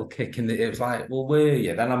even a little kick in the, it was like, well, were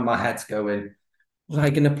you? Then my head's going, was I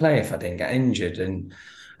going to play if I didn't get injured? And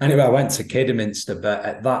anyway, I went to Kidderminster, but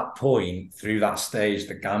at that point, through that stage,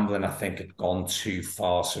 the gambling, I think, had gone too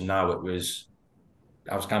far. So now I was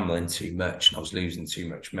gambling too much and I was losing too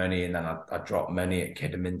much money. And then I dropped money at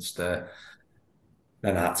Kidderminster.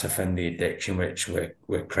 Then I had to fund the addiction, which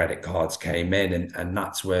where credit cards came in. And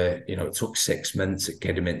that's where, it took 6 months at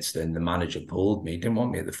Kidderminster and the manager pulled me. He didn't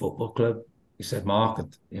want me at the football club. He said, Mark,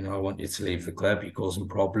 I want you to leave the club. You're causing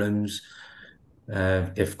problems,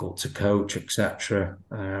 difficult to coach, etc.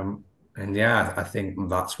 And yeah, I think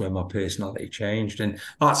that's where my personality changed. And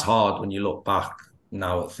that's hard when you look back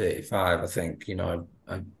now at 35. I think,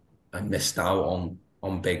 I missed out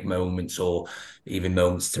on big moments or even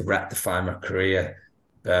moments to rectify my career.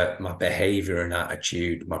 But my behaviour and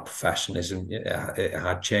attitude, my professionalism, it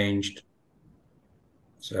had changed.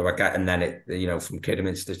 So and then from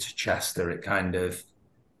Kidderminster to Chester, it kind of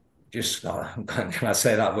just can I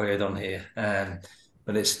say that word on here?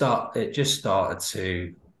 But it just started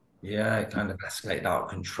to, it kind of escalated out of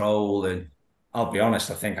control. And I'll be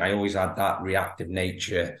honest, I think I always had that reactive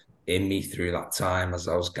nature in me through that time as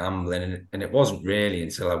I was gambling. And it wasn't really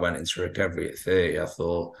until I went into recovery at 30, I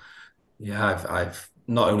thought, I've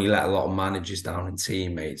not only let a lot of managers down and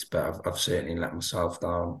teammates, but I've certainly let myself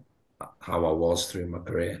down how I was through my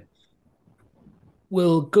career.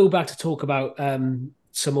 We'll go back to talk about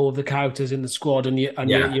some more of the characters in the squad and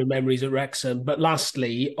your memories at Wrexham. But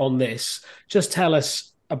lastly, on this, just tell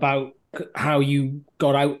us about how you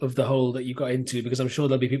got out of the hole that you got into, because I'm sure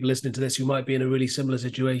there'll be people listening to this who might be in a really similar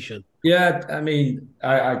situation. Yeah, I mean,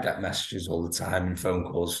 I get messages all the time and phone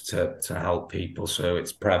calls to help people. So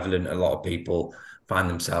it's prevalent. A lot of people find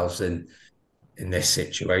themselves in this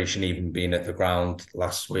situation, even being at the ground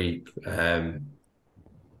last week.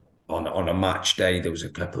 On a match day, there was a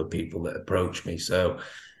couple of people that approached me. So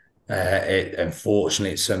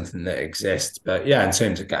unfortunately, it's something that exists. But yeah, in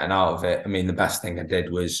terms of getting out of it, I mean, the best thing I did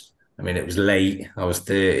was, it was late. I was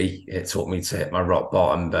 30. It took me to hit my rock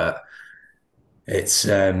bottom, but it's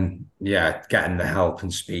getting the help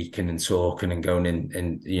and speaking and talking and going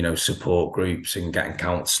in support groups and getting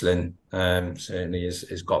counselling certainly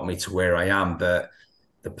has got me to where I am. But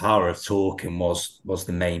the power of talking was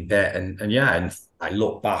the main bit. And I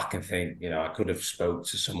look back and think, I could have spoke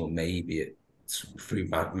to someone maybe through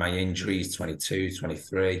my injuries, 22,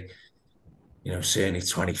 23, certainly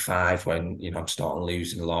 25 when, I'm starting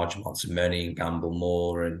losing large amounts of money and gamble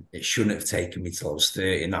more. And it shouldn't have taken me till I was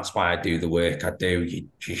 30. And that's why I do the work I do.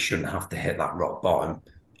 You shouldn't have to hit that rock bottom.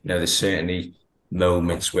 There's certainly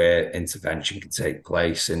moments where intervention can take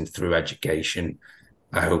place, and through education,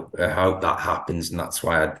 I hope that happens. And that's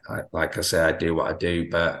why I like I say, I do what I do.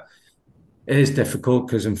 But it is difficult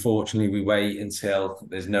because unfortunately we wait until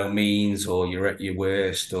there's no means, or you're at your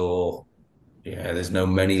worst, or there's no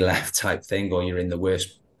money left type thing, or you're in the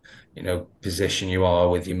worst, position you are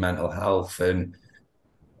with your mental health. And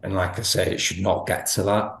like I say, it should not get to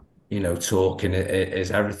that. Talking it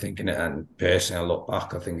is everything in it. And personally, I look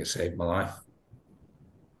back, I think it saved my life.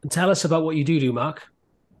 And tell us about what you do, Marc.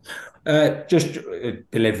 Just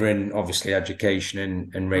delivering, obviously,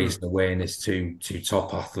 education and raising awareness to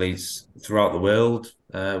top athletes throughout the world,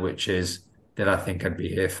 which is that I think I'd be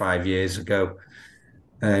here 5 years ago.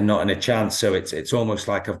 Not in a chance. So it's almost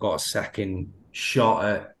like I've got a second shot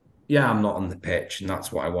at, I'm not on the pitch, and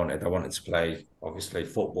that's what I wanted. I wanted to play, obviously,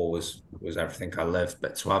 football was everything I loved,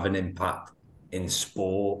 but to have an impact in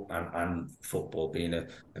sport and football being a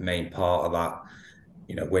main part of that,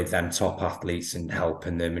 with them top athletes and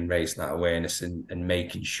helping them and raising that awareness and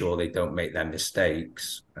making sure they don't make their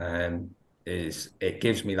mistakes, it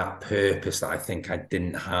gives me that purpose that I think I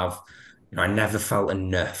didn't have. I never felt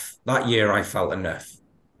enough. That year I felt enough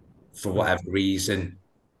for whatever reason.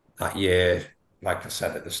 That year, like I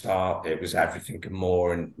said at the start, it was everything and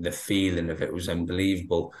more, and the feeling of it was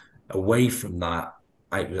unbelievable. Away from that,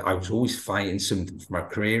 I was always fighting something for my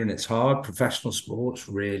career, and it's hard. Professional sport's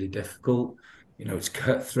really difficult. It's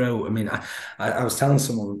cutthroat. I mean, I was telling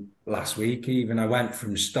someone last week, even I went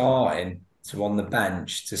from starting to on the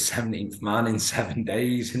bench to 17th man in 7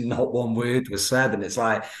 days, and not one word was said. And it's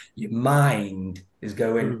like your mind is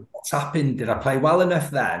going, what's happened? Did I play well enough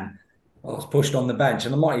then? I was pushed on the bench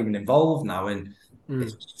and I'm not even involved now. And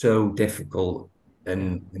it's so difficult.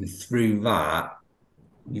 And through that,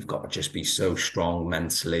 you've got to just be so strong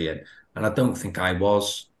mentally. And I don't think I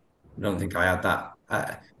was. I don't think I had that.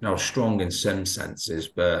 I was strong in some senses,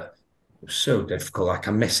 but it was so difficult. Like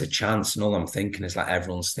I miss a chance, and all I'm thinking is like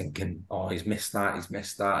everyone's thinking, "Oh, he's missed that,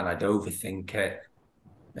 and I'd overthink it,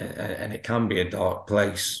 and it can be a dark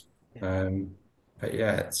place. But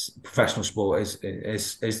yeah, it's professional sport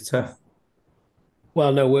is tough.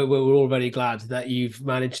 Well, no, we're all very glad that you've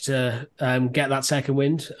managed to get that second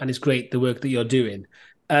wind, and it's great the work that you're doing.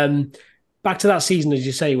 Um, Back to that season, as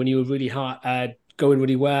you say, when you were really hard, going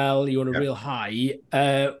really well, you were on a real high.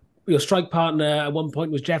 Your strike partner at one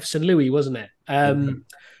point was Jefferson Louis, wasn't it?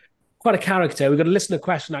 Quite a character. We got a listener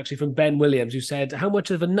question actually from Ben Williams who said, "How much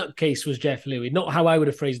of a nutcase was Jeff Louis?" Not how I would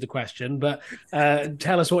have phrased the question, but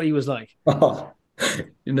tell us what he was like. Oh,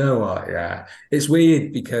 you know what? Yeah, it's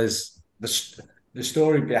weird because the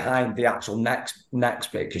story behind the actual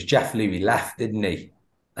next bit, because Jeff Louis left, didn't he?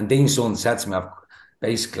 And Dean Saunders said to me,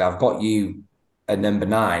 I've got you a number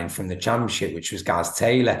 9 from the championship, which was Gaz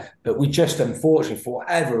Taylor. But we just, unfortunately, for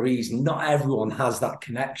whatever reason, not everyone has that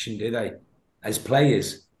connection, do they? As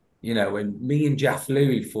players, you know, and me and Jeff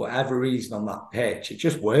Louis, for whatever reason on that pitch, it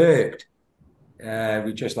just worked.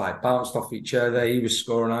 We just like bounced off each other. He was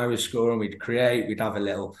scoring, I was scoring. We'd create, we'd have a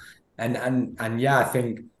little, and yeah, I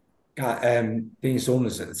think Dean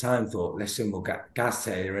Saunders at the time thought, listen, we'll get Gaz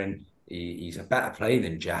Taylor in. He's a better player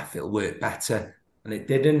than Jeff. It'll work better, and it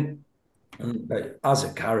didn't. But as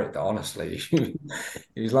a character, honestly, he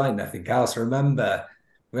was like nothing else. I remember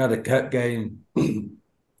we had a cup game,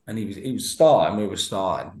 and he was starting. We were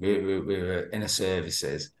starting. We were in a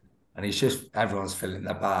services. And he's just, everyone's filling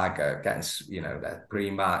their bag, getting, you know, their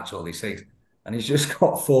pre-match, all these things. And he's just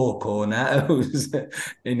got 4 Cornettos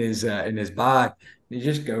in his bag. And he's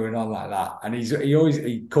just going on like that. And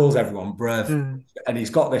he calls everyone bruv. And he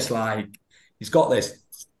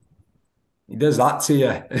does that to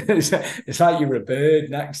you. It's like you're a bird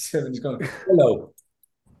next to him. And he's going, hello.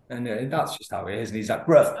 And that's just how he is. And he's like,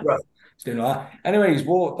 bruv. He's doing like that. Anyway, he's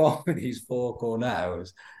walked on with these 4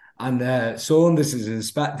 Cornettos. And Saunders is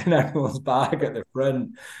inspecting everyone's bag at the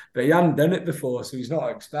front, but he hadn't done it before, so he's not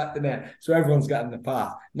expecting it. So everyone's getting the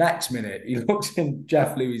pass. Next minute, he looks in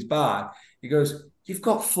Jeff Louis' bag. He goes, "You've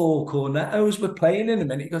got 4 Cornettos. We're playing in a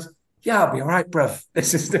minute." He goes, "Yeah, I'll be all right, bruv.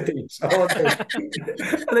 This is Steve Saunders."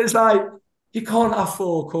 And it's like, you can't have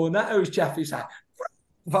 4 Cornettos, Jeff. He's like,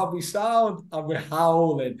 "I'll be sound." And we're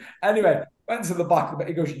howling. Anyway, went to the back of it.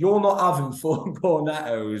 He goes, "You're not having 4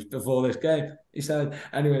 Cornettos before this game." He said,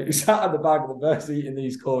 anyway, he sat at the back of the bus eating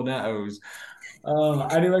these Cornettos.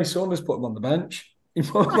 Anyway, Saunders put him on the bench. He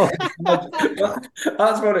put him on the bench.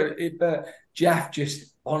 That's what but Jeff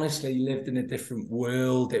just honestly lived in a different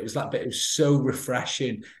world. It was that bit. It was so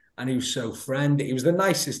refreshing, and he was so friendly. He was the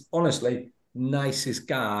nicest, honestly, nicest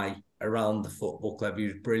guy around the football club. He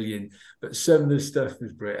was brilliant, but some of the stuff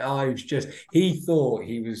was brilliant. He just thought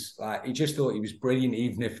he was brilliant,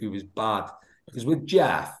 even if he was bad. Because with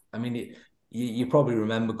Jeff, I mean, you probably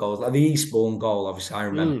remember goals like the Eastbourne goal. Obviously, I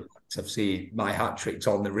remember. I've seen my hat tricks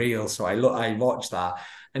on the reel, so I watched that,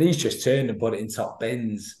 and he's just turned and put it in top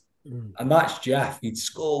bins, and that's Jeff. He'd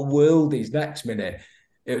score worldies. Next minute,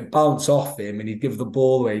 it would bounce off him, and he'd give the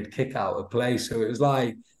ball away, he'd kick out of play. So it was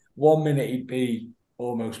like 1 minute he'd be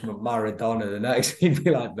almost Maradona, the next he'd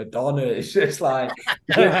be like Madonna. It's just like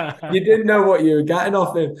you didn't know what you were getting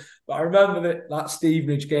off him. But I remember that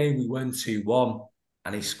Stevenage game we won 2-1.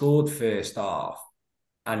 And he scored first half,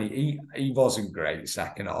 and he wasn't great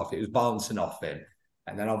second half. It was bouncing off him.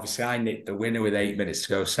 And then obviously I nicked the winner with 8 minutes to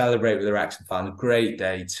go, celebrate with the Wrexham fans. Great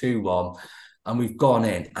day, 2-1. And we've gone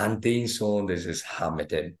in, and Dean Saunders has hammered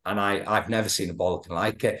him. And I've never seen a bollocking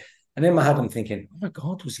like it. And in my head, I'm thinking, oh my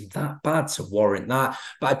God, was he that bad to warrant that?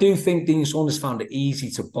 But I do think Dean Saunders found it easy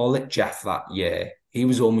to bollock Jeff that year. He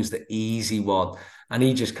was almost the easy one. And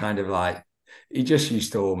he just kind of like, he just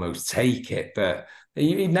used to almost take it. But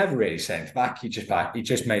he'd never really say anything back. He'd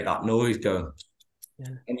just make that noise going. Yeah.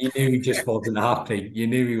 And you knew he just wasn't happy. You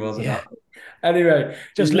knew he wasn't happy. Anyway.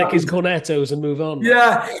 Just lick his Cornettos and move on.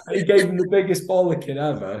 Yeah. He gave him the biggest bollocking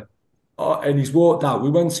ever. And he's walked out.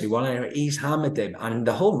 We went to one anyway. He's hammered him. And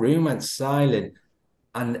the whole room went silent.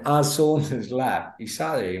 And as Saunders left, he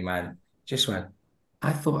sat there and went,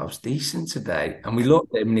 "I thought I was decent today." And we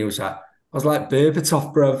looked at him and he was like, "I was like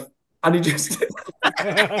Berbatov, bruv." And he just...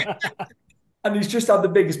 And he's just had the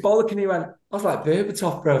biggest bollock, and he went, "I was like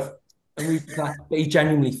Berbatov, bruv." And he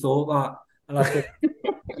genuinely thought that. And I think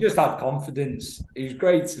he just had confidence. He was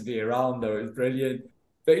great to be around, though. It was brilliant.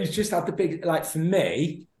 But he's just had the big, like for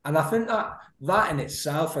me, and I think that in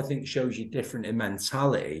itself, I think shows you different in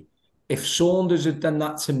mentality. If Saunders had done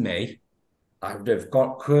that to me, I would have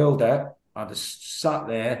got curled up. I'd have sat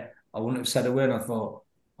there. I wouldn't have said a word. I thought,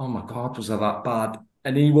 oh my God, was I that bad?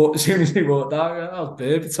 And as soon as he walked out, "That was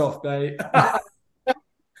Berbatov, mate."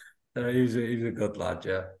 He's a good lad,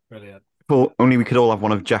 yeah. Brilliant. But only we could all have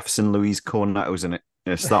one of Jefferson Louis Cornettos in it.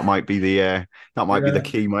 Yes, that might be the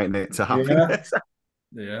key, mightn't it, to happiness?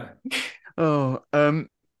 Yeah. Oh,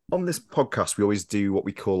 on this podcast, we always do what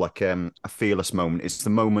we call like a fearless moment. It's the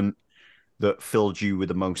moment that filled you with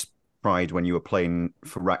the most pride when you were playing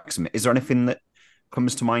for Wrexham. Is there anything that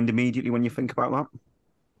comes to mind immediately when you think about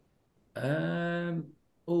that?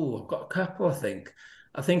 I've got a couple, I think.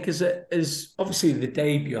 I think as obviously the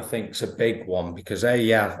debut, I think, is a big one because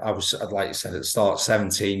I was, like you said at the start,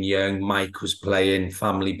 17, young. Mike was playing,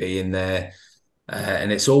 family being there,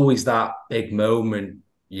 and it's always that big moment.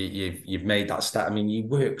 You've made that start. I mean, you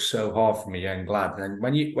work so hard from a young lad, and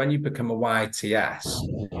when you become a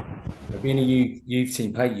YTS, being a youth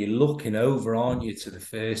team player, you're looking over, aren't you, to the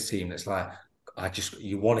first team? It's like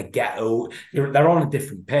you want to get over. They're on a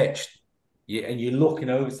different pitch. And you're looking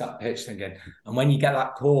over that pitch thinking, and when you get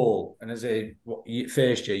that call, and as a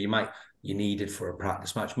first year, you needed for a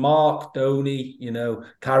practice match. Marc, Donny,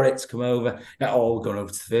 Carrots come over, they're all going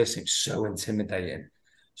over to the first team. So intimidating.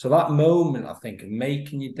 So that moment, I think, of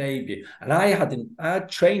making your debut, and I had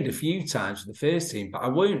trained a few times for the first team, but I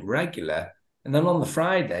weren't regular. And then on the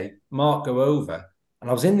Friday, Marc go over, and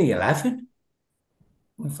I was in the 11.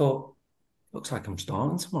 I thought, looks like I'm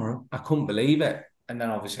starting tomorrow. I couldn't believe it. And then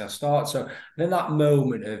obviously I start. So then that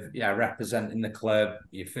moment of representing the club,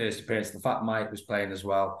 your first appearance, the fact Mike was playing as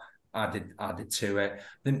well, added to it.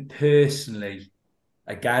 Then personally,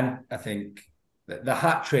 again, I think the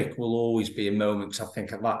hat trick will always be a moment because I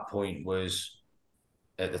think at that point was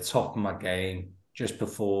at the top of my game just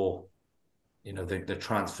before the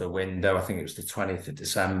transfer window. I think it was the 20th of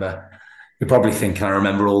December. You're probably thinking I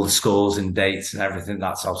remember all the scores and dates and everything.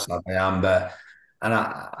 That's how sad I am, but. And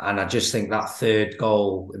I just think that third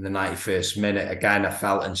goal in the 91st minute, again, I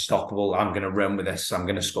felt unstoppable. I'm going to run with this. I'm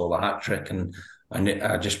going to score the hat trick. And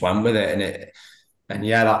I just went with it. And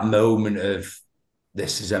that moment of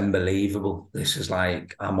this is unbelievable. This is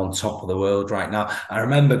like, I'm on top of the world right now. I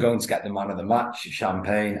remember going to get the man of the match,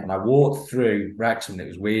 champagne, and I walked through Wrexham. It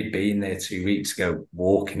was weird being there 2 weeks ago,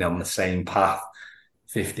 walking on the same path,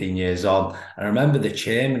 15 years on. And I remember the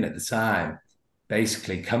chairman at the time,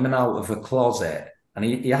 basically coming out of a closet, and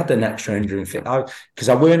he had an extra 150 because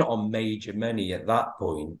I weren't on major money at that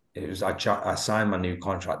point. It was I signed my new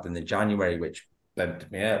contract in the January, which bumped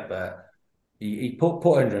me up, but he put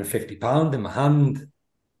 £150 in my hand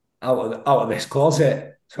out of this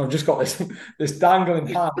closet. So I've just got this dangling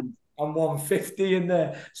hand and 150 in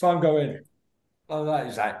there. So I'm going,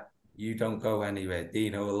 he's like, you don't go anywhere.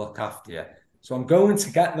 Dino will look after you. So I'm going to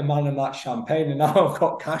get the man and that champagne, and now I've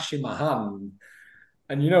got cash in my hand.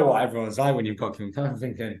 And you know what everyone's like when you've got cash. I'm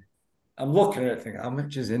thinking, I'm looking at it thinking, how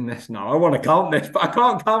much is in this now? I want to count this, but I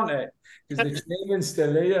can't count it because the chairman's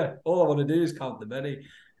still here. All I want to do is count the money.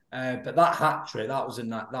 But that hat trick, that was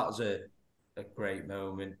a great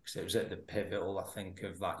moment because it was at the pivotal, I think,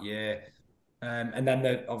 of that year. And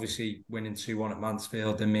then obviously winning 2-1 at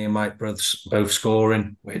Mansfield and me and Mike brothers both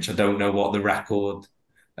scoring, which I don't know what the record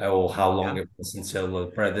or how long it was until the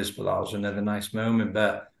brothers, but that was another nice moment.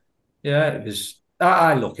 But it was.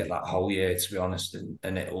 I look at that whole year, to be honest, and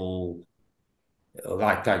it all,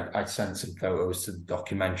 like I sent some photos to the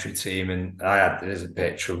documentary team, and there's a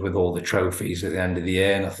picture with all the trophies at the end of the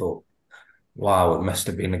year, and I thought, wow, it must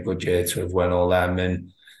have been a good year to have won all them.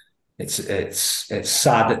 And it's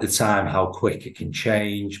sad at the time how quick it can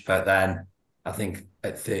change, but then I think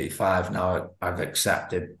at 35 now I've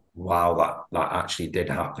accepted, wow, that actually did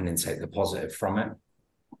happen, and take the positive from it.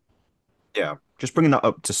 Yeah, just bringing that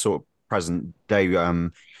up to sort of present day. I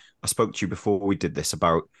spoke to you before we did this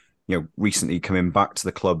about recently coming back to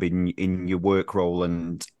the club in your work role,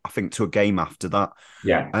 and I think to a game after that.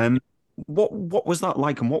 Yeah. What was that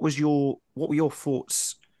like, and what were your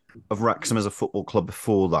thoughts of Wrexham as a football club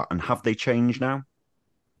before that, and have they changed now?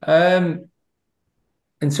 In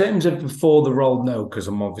terms of before the role, no, because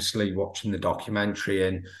I'm obviously watching the documentary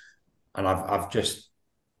and I've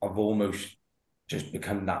almost just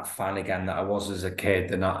become that fan again that I was as a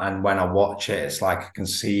kid. And when I watch it, it's like I can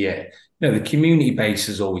see it. The community base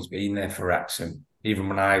has always been there for Wrexham, even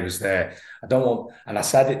when I was there. And I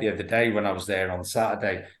said it the other day when I was there on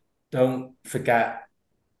Saturday, don't forget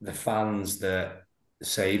the fans that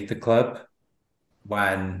saved the club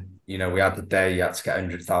when, we had the day you had to get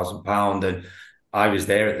 £100,000. And I was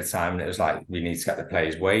there at the time, and it was like, we need to get the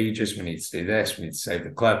players' wages, we need to do this, we need to save the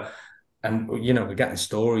club. And, we're getting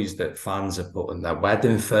stories that fans are putting their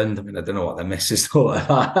wedding fund. I mean, I don't know what their missus thought of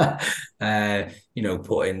that.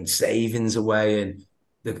 Putting savings away, and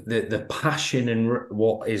the passion and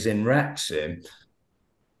what is in Wrexham.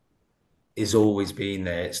 is always been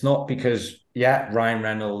there. It's not because, Ryan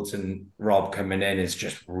Reynolds and Rob coming in has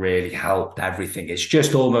just really helped everything. It's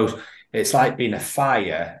just almost, it's like being a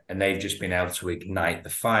fire and they've just been able to ignite the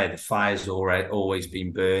fire. The fire's always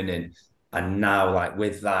been burning. And now, like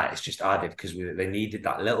with that, it's just added because they needed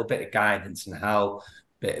that little bit of guidance and help,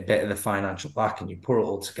 a bit of the financial back, and you put it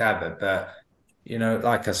all together. But,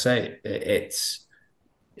 like I say, it's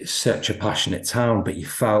such a passionate town, but you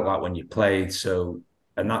felt like when you played. So,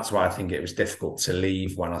 and that's why I think it was difficult to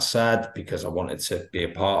leave when I said, because I wanted to be a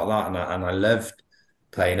part of that, and I loved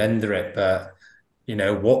playing under it. But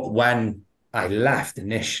when I left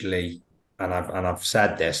initially, and I've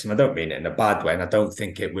said this, and I don't mean it in a bad way, and I don't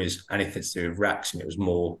think it was anything to do with Wrexham. It was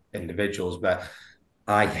more individuals, but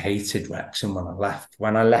I hated Wrexham when I left.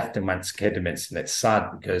 When I left and went to Kidderminster, it's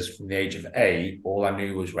sad because from the age of 8, all I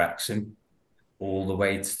knew was Wrexham, all the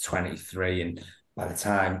way to 23, and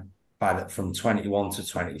from 21 to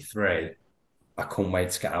 23, I couldn't wait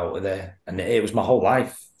to get out of there. And it was my whole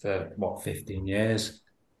life for 15 years.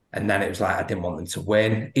 And then it was like, I didn't want them to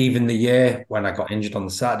win. Even the year when I got injured on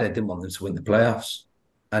the Saturday, I didn't want them to win the playoffs.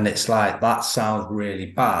 And it's like, that sounds really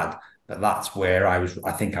bad, but that's where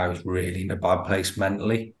I think I was really in a bad place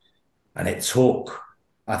mentally. And it took,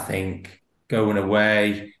 I think, going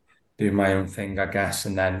away, doing my own thing, I guess,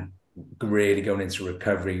 and then really going into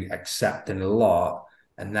recovery, accepting a lot.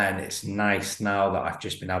 And then it's nice now that I've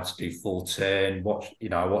just been able to do full turn.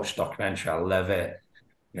 I watched the documentary, I love it.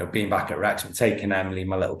 Being back at Wrexham, taking Emily,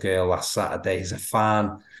 my little girl, last Saturday as a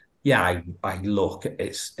fan. Yeah, I look,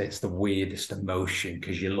 it's the weirdest emotion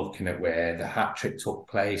because you're looking at where the hat-trick took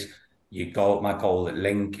place, my goal at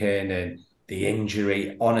Lincoln and the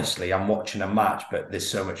injury. Honestly, I'm watching a match, but there's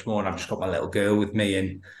so much more, and I've just got my little girl with me,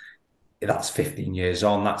 and that's 15 years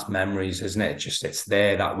on. That's memories, isn't it? It's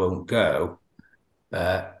there, that won't go.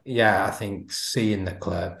 I think seeing the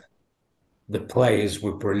club, the players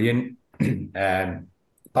were brilliant.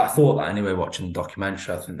 But I thought that anyway, watching the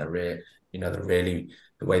documentary. I think they're really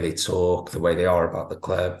the way they talk, the way they are about the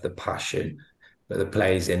club, the passion. But the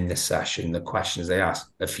players in this session, the questions they asked,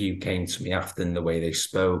 a few came to me after, and the way they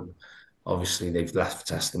spoke. Obviously, they've left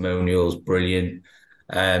testimonials, brilliant.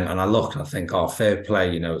 And I look and I think, fair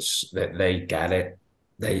play. It's that they get it,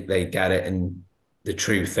 they get it. And the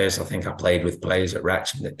truth is, I think I played with players at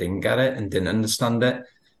Wrexham that didn't get it and didn't understand it.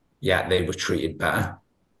 Yet they were treated better.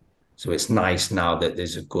 So it's nice now that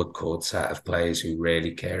there's a good core set of players who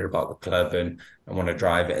really care about the club and want to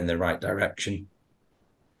drive it in the right direction.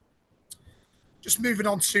 Just moving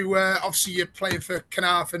on to, obviously you're playing for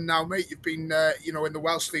Carnarvon now, mate. You've been, in the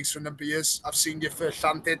Welsh Leagues for a number of years. I've seen you for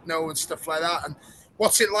Llandudno and stuff like that. And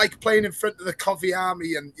what's it like playing in front of the Covey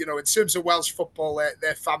Army? And, in terms of Welsh football,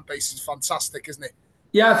 their fan base is fantastic, isn't it?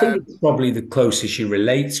 Yeah, I think it's probably the closest you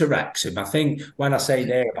relate to Wrexham. I think when I say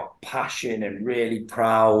there about passion and really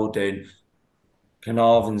proud, and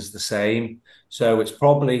Carnarvon's the same. So it's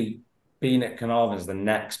probably being at Carnarvon's the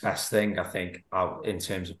next best thing, I think, in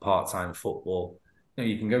terms of part-time football.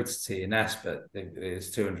 You can go to TNS, but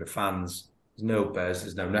there's 200 fans. There's no buzz,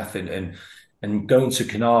 there's no nothing. And going to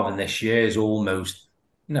Carnarvon this year is almost,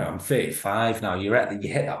 I'm 35 now. You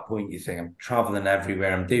hit that point, you think, I'm traveling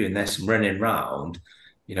everywhere, I'm doing this, I'm running around.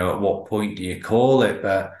 At what point do you call it?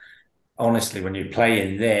 But honestly, when you're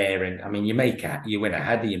playing there, and I mean, you win a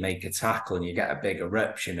header, you make a tackle, and you get a big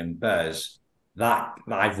eruption and buzz. That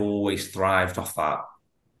I've always thrived off that.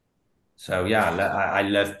 So yeah, I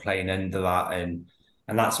love playing under that, and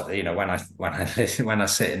that's when I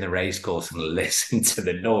sit in the race course and listen to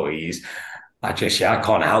the noise, I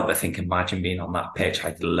can't help but think, imagine being on that pitch.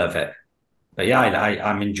 I'd love it. But yeah,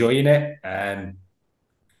 I'm enjoying it.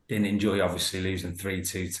 Didn't enjoy obviously losing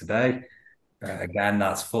 3-2 today. Again,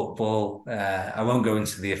 that's football. I won't go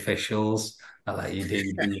into the officials. I'll let you do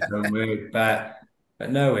your homework. But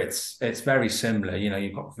no, it's very similar.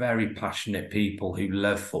 You've got very passionate people who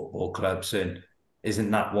love football clubs, and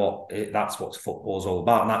isn't that that's what football's all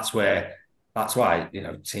about? And that's why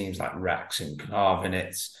teams like Wrexham and Carnarvon,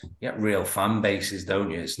 you get real fan bases,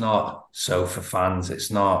 don't you? It's not sofa fans.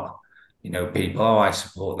 It's not people, I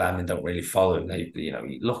support them and don't really follow them. They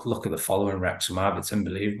look at the following Wrexham have. It's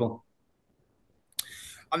unbelievable.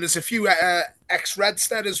 And there's a few ex-Reds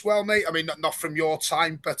there as well, mate. I mean, not from your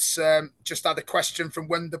time, but just had a question from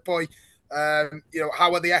Wonderboy.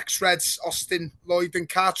 How are the ex-Reds, Austin, Lloyd and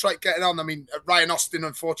Cartwright getting on? I mean, Ryan Austin,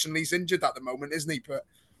 unfortunately, is injured at the moment, isn't he? But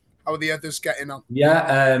how are the others getting on?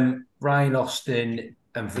 Yeah, Ryan Austin,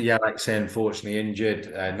 like I say, unfortunately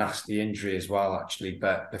injured, nasty injury as well, actually.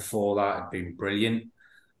 But before that, had been brilliant,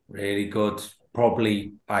 really good.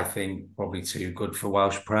 probably too good for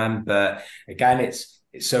Welsh Prem. But again, it's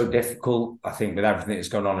so difficult. I think with everything that's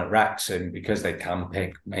going on at Wrexham, because they can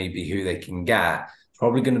pick maybe who they can get, it's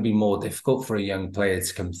probably going to be more difficult for a young player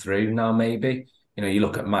to come through now. Maybe, you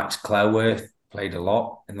look at Max Cleworth, played a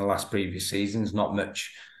lot in the last previous seasons, not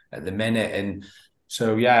much at the minute, and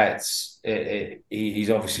so yeah, he's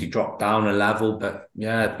obviously dropped down a level, but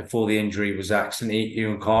yeah, before the injury was excellent.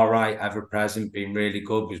 Ewan Cartwright, ever present, been really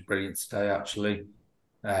good, was brilliant today actually.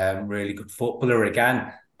 Really good footballer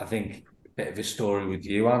again. I think a bit of a story with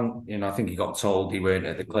Ewan. I think he got told he weren't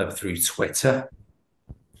at the club through Twitter.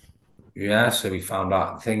 Yeah, so we found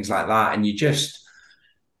out things like that, and there's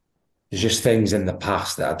just things in the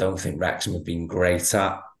past that I don't think Wrexham have been great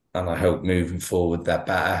at. And I hope moving forward they're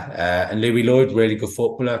better. And Louis Lloyd, really good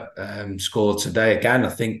footballer, scored today again. I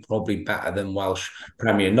think probably better than Welsh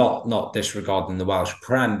Premier. Not disregarding the Welsh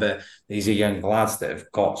Prem, but these are young lads that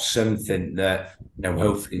have got something that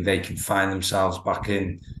hopefully they can find themselves back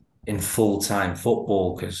in full-time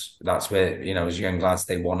football, because that's where as young lads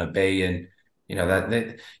they want to be. And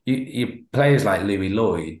you players like Louis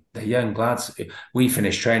Lloyd, they're young lads. We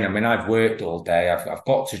finish training. I mean, I've worked all day. I've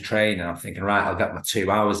got to train, and I'm thinking, right, I'll get my 2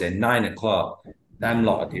 hours in. 9 o'clock, them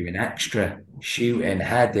lot are doing extra, shooting,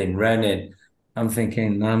 heading, running. I'm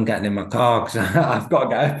thinking, I'm getting in my car because I've got to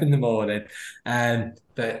get up in the morning.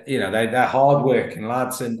 But they're hard-working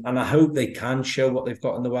lads, and I hope they can show what they've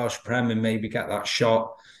got in the Welsh Prem and maybe get that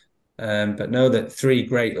shot. But know that 3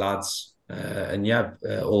 great lads.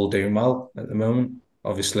 All doing well at the moment.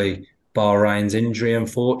 Obviously, bar Ryan's injury,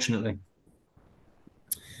 unfortunately.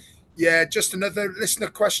 Yeah, just another listener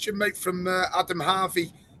question, mate, from Adam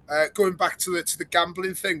Harvey. Going back to the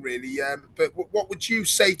gambling thing, really. But what would you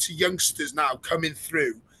say to youngsters now coming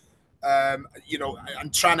through, and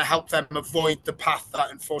trying to help them avoid the path that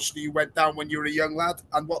unfortunately you went down when you were a young lad?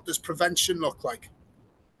 And what does prevention look like?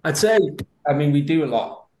 I'd say, we do a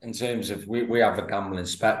lot. In terms of, we have a gambling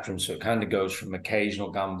spectrum, so it kind of goes from occasional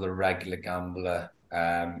gambler, regular gambler,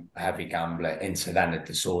 heavy gambler, into then a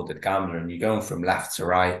disordered gambler, and you're going from left to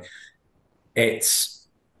right. It's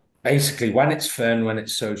basically when it's fun, when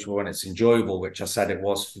it's social, when it's enjoyable, which I said it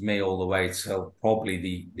was for me all the way till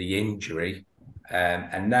probably the injury.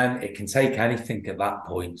 And then it can take anything at that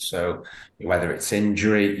point. So whether it's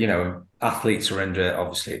injury, athletes are under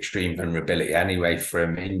obviously extreme vulnerability anyway,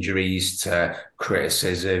 from injuries to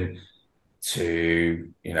criticism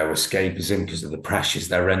to, escapism because of the pressures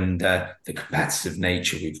they're under, the competitive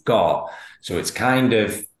nature we've got. So it's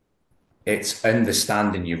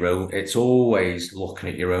understanding your own, it's always looking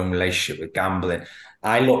at your own relationship with gambling.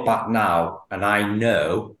 I look back now and I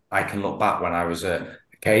know I can look back when I was a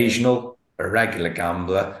regular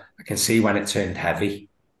gambler. I can see when it turned heavy,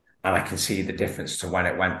 and I can see the difference to when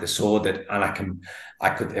it went disordered. And I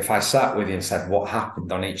could, if I sat with you and said what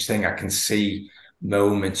happened on each thing, I can see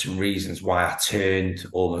moments and reasons why I turned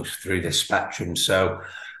almost through this spectrum. So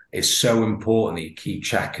it's so important that you keep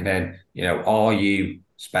checking in. Are you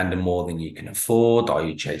spending more than you can afford? Are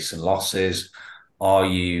you chasing losses? Are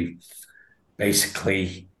you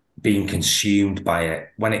basically being consumed by it?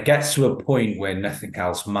 When it gets to a point where nothing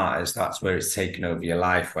else matters, that's where it's taken over your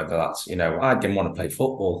life. Whether that's, I didn't want to play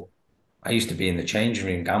football. I used to be in the changing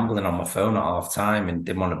room gambling on my phone at half time and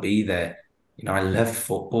didn't want to be there. I loved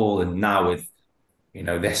football, and now with,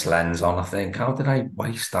 this lens on, I think, how did I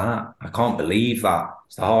waste that? I can't believe that.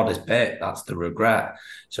 It's the hardest bit. That's the regret.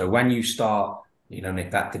 So when you start,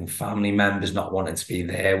 neglecting family members, not wanting to be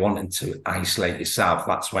there, wanting to isolate yourself,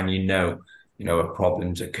 that's when a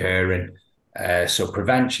problem's occurring. So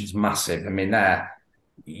prevention's massive.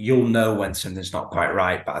 You'll know when something's not quite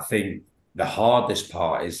right, but I think the hardest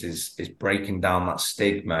part is breaking down that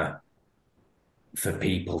stigma for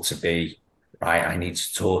people to be, right, I need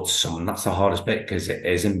to talk to someone. That's the hardest bit, because it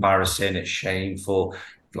is embarrassing, it's shameful.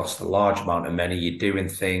 You've lost a large amount of money, you're doing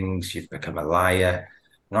things, you've become a liar.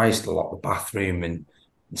 And I used to lock the bathroom and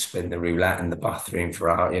spin the roulette in the bathroom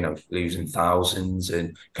for losing thousands,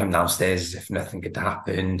 and come downstairs as if nothing had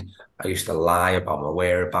happened. I used to lie about my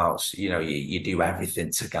whereabouts. You do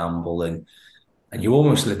everything to gamble, and you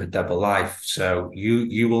almost live a double life. So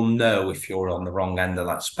you will know if you're on the wrong end of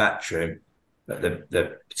that spectrum. But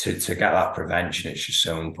to get that prevention, it's just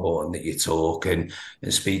so important that you talk and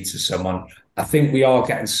speak to someone. I think we are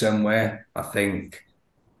getting somewhere. I think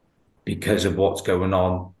because of what's going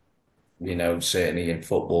on, certainly in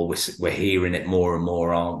football, we're hearing it more and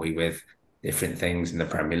more, aren't we, with different things in the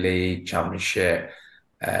Premier League, Championship.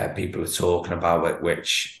 People are talking about it,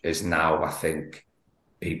 which is now, I think,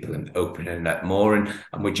 people are opening up more, and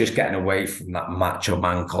we're just getting away from that macho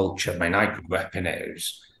man culture. I grew up in it.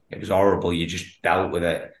 It was horrible. You just dealt with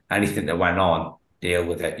it. anything that went on, deal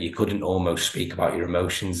with it. You couldn't almost speak about your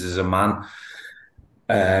emotions as a man.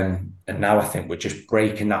 And now I think we're just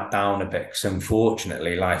breaking that down a bit, because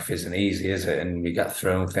unfortunately life isn't easy, is it? And we get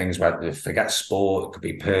thrown things where, forget sport, it could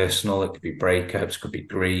be personal, it could be breakups, it could be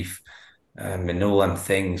grief. And all them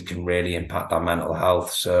things can really impact our mental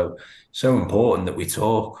health. So important that we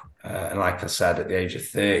talk. And like I said, at the age of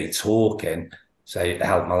 30, talking, it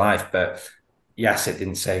helped my life. But yes, it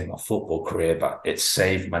didn't save my football career, but it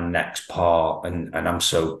saved my next part. And I'm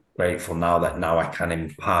so grateful now that now I can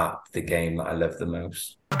impact the game that I love the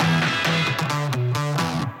most.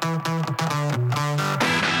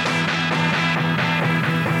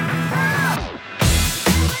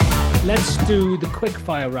 Let's do the quick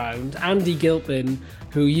fire round. Andy Gilpin,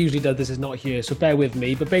 who usually does this, is not here, so bear with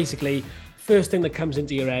me. But basically, first thing that comes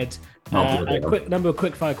into your head, a quick number of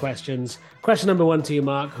quick fire questions. Question number 1 to you,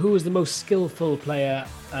 Mark. Who was the most skillful player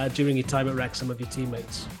during your time at Wrexham of your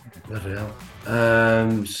teammates? Bloody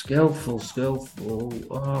hell. Skillful.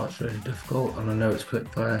 Oh, it's really difficult. And I know it's quick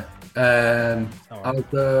fire. I'll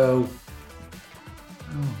go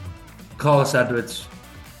Carlos Edwards.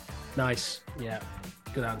 Nice. Yeah.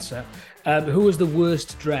 Good answer. Who was the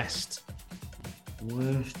worst dressed?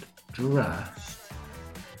 Worst dressed?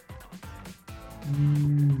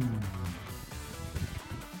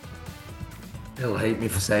 He'll hate me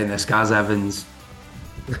for saying this. Gaz Evans.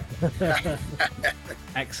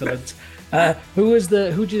 Excellent. Who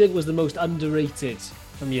do you think was the most underrated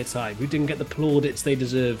from your time? Who didn't get the plaudits they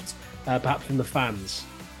deserved, perhaps from the fans?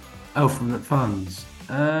 Oh, from the fans?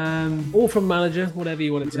 Or from manager, whatever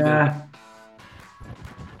you want it to be.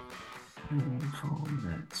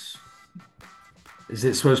 Is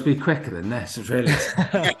it supposed to be quicker than this? It's really.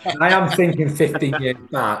 I am thinking 15 years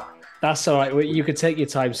back. That's all right. You could take your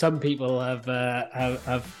time. Some people have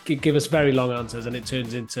give us very long answers, and it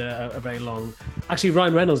turns into a very long. Actually,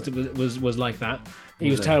 Ryan Reynolds was like that. He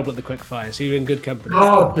was terrible at the quick fire, so you're in good company.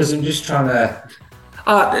 Oh, because I'm just trying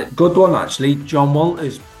to. Good one actually, John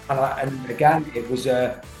Walters, and again it was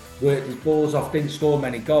worked his balls off, didn't score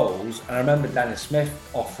many goals, and I remember Dennis Smith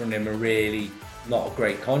offering him a really not a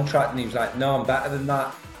great contract, and he was like, "No, I'm better than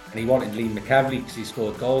that." And he wanted Lee McKevley because he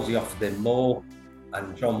scored goals. He offered him more,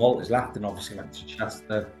 and John Walters left and obviously went to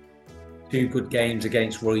Chester. 2 good games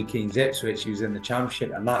against Roy Keane's Ipswich. He was in the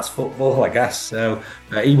Championship, and that's football, I guess. So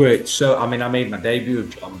he worked. So I mean, I made my debut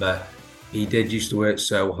with John, but he did used to work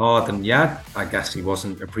so hard, and yeah, I guess he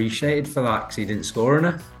wasn't appreciated for that because he didn't score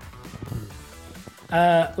enough.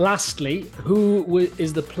 Lastly, who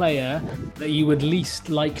is the player that you would least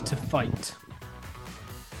like to fight?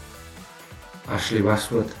 Ashley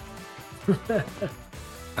Westwood.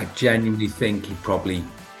 I genuinely think he'd probably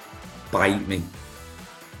bite me.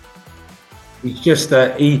 He's just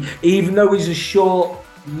even though he's a short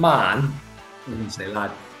man, I wouldn't say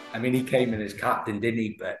lad. I mean, he came in as captain, didn't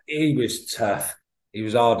he? But he was tough. He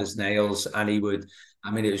was hard as nails, and he would.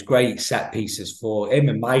 I mean, it was great set pieces for him.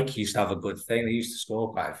 And Mike used to have a good thing. They used to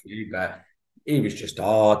score quite a few, but he was just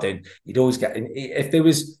hard, and he'd always get. If there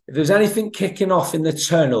was anything kicking off in the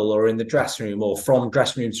tunnel or in the dressing room or from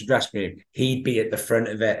dressing room to dressing room, he'd be at the front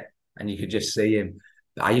of it, and you could just see him.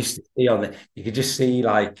 I used to see you could just see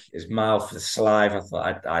like his mouth, the saliva.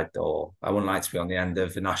 I thought I wouldn't like to be on the end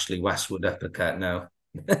of an Ashley Westwood uppercut. No.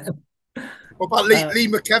 What about Lee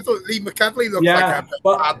McKevley? Lee McKevley looked like a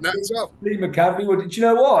bad net as well. Lee McKevley, do you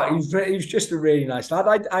know what? He was just a really nice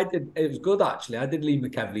lad. I did. It was good actually. I did Lee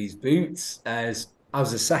McKevley's boots as I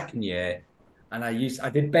was a second year, and I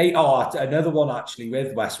did another one actually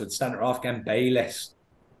with Westwood centre half again, Bayliss,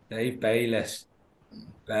 Dave Bayliss.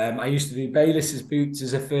 I used to do Bayliss's boots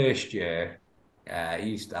as a first year. He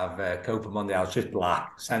used to have Copa Mondials, just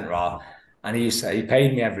black centre half. And he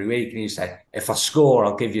paid me every week, and he said, "If I score,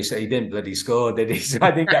 I'll give you." So he didn't bloody score, did he? So I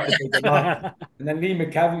didn't get the big enough. And then Lee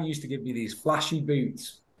McKevley used to give me these flashy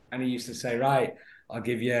boots, and he used to say, "Right, I'll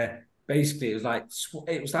give you." Basically, it was like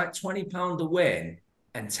 £20 a win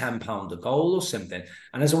and £10 a goal or something.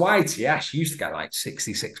 And as a YTS, you used to get like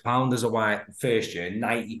 £66 as a white first year,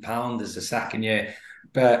 £90 as a second year.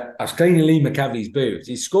 But I was cleaning Lee McKevley's boots.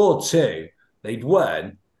 He scored 2. They'd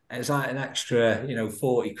won. And it's like an extra,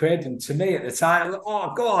 40 quid. And to me at the time, I was like,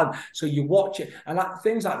 oh, God. So you watch it. And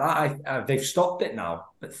things like that, they've stopped it now.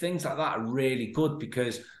 But things like that are really good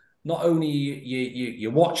because not only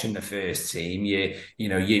you're watching the first team,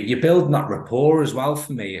 you're building that rapport as well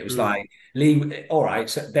for me. It was like, Lee, all right,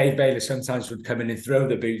 so Dave Baylor sometimes would come in and throw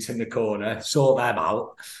the boots in the corner, sort them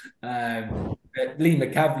out. But Lee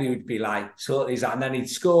McKevley would be like, sort these out. And then he'd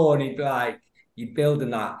score and he'd be like, you're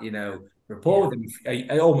building that, rapport with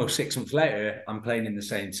him. Almost 6 months later, I'm playing in the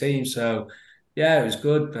same team. So Yeah, it was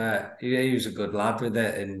good, but he was a good lad with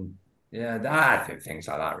it, and yeah, I think things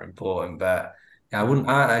like that are important. But yeah, I wouldn't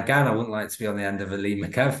like to be on the end of a Lee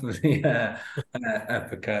McKev for the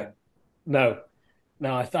uppercut. No,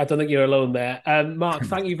 no, I don't think you're alone there. Mark,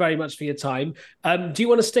 thank you very much for your time. Do you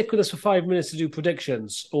want to stick with us for 5 minutes to do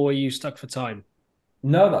predictions, or are you stuck for time?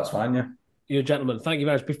 No, that's fine. Yeah. You're a gentleman. Thank you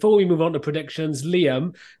very much. Before we move on to predictions,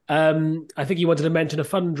 Liam, I think you wanted to mention a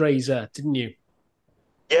fundraiser, didn't you?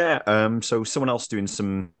 Yeah, so someone else doing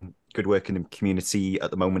some good work in the community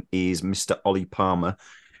at the moment is Mr. Ollie Palmer.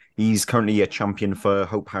 He's currently a champion for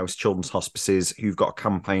Hope House Children's Hospices, who've got a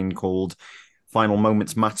campaign called Final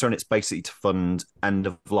Moments Matter, and it's basically to fund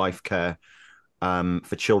end-of-life care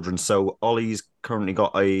for children. So Ollie's currently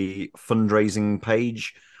got a fundraising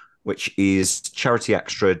page, which is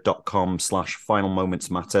charityextra.com/final moments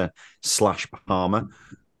matter/Palmer.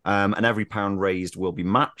 And every pound raised will be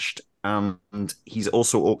matched. And he's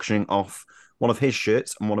also auctioning off one of his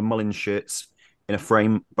shirts and one of Mullin's shirts in a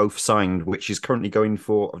frame, both signed, which is currently going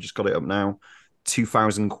for, I've just got it up now,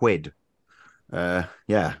 2,000 quid.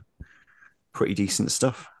 Yeah, pretty decent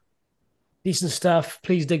stuff. Decent stuff.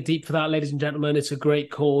 Please dig deep for that, ladies and gentlemen. It's a great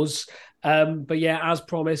cause. But yeah, as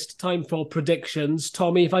promised, time for predictions.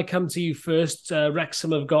 Tommy, if I come to you first,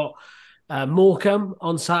 Wrexham have got Morecambe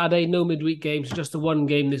on Saturday, no midweek games, just the one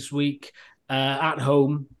game this week at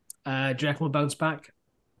home. Do you reckon we'll bounce back?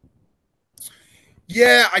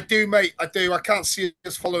 Yeah, I do, mate. I do. I can't see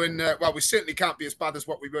us following. Well, we certainly can't be as bad as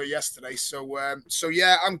what we were yesterday. So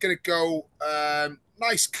yeah, I'm going to go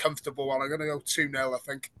nice, comfortable one. I'm going to go 2-0, I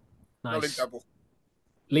think. Nice. Double.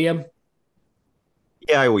 Liam?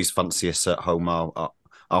 Yeah, I always fancy us at home.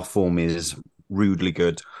 Our form is rudely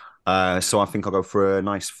good. So I think I'll go for a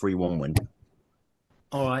nice 3-1 win.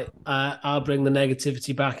 All right, I'll bring the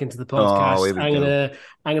negativity back into the podcast.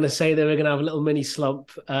 I'm gonna say that we're gonna have a little mini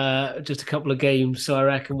slump, just a couple of games. So I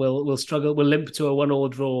reckon we'll struggle. We'll limp to a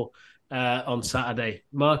 1-1 draw on Saturday.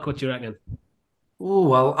 Mark, what do you reckon? Oh,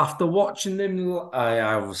 well, after watching them, I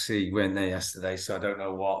obviously weren't there yesterday, so I don't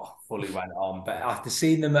know what fully went on. But after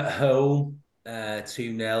seeing them at home,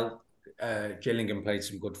 2-0, Gillingham played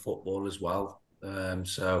some good football as well.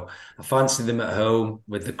 So I fancy them at home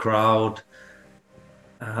with the crowd.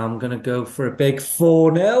 I'm going to go for a big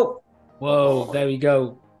 4-0. Whoa, there we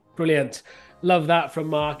go. Brilliant. Love that from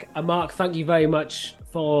Mark. And Mark, thank you very much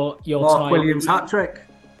for your time. Mark Williams hat-trick.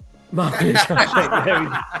 Mark Williams hat-trick. There we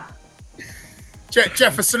go.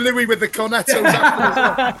 Jefferson Louis with the Cornettos.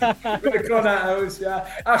 With the Cornettos,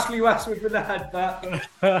 yeah. Ashley Westwood with the headbutt.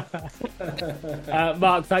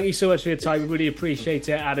 Mark, thank you so much for your time. We really appreciate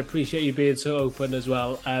it and appreciate you being so open as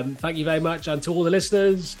well. Thank you very much. And to all the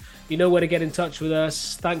listeners, you know where to get in touch with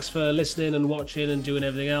us. Thanks for listening and watching and doing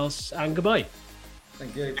everything else. And goodbye.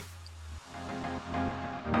 Thank you.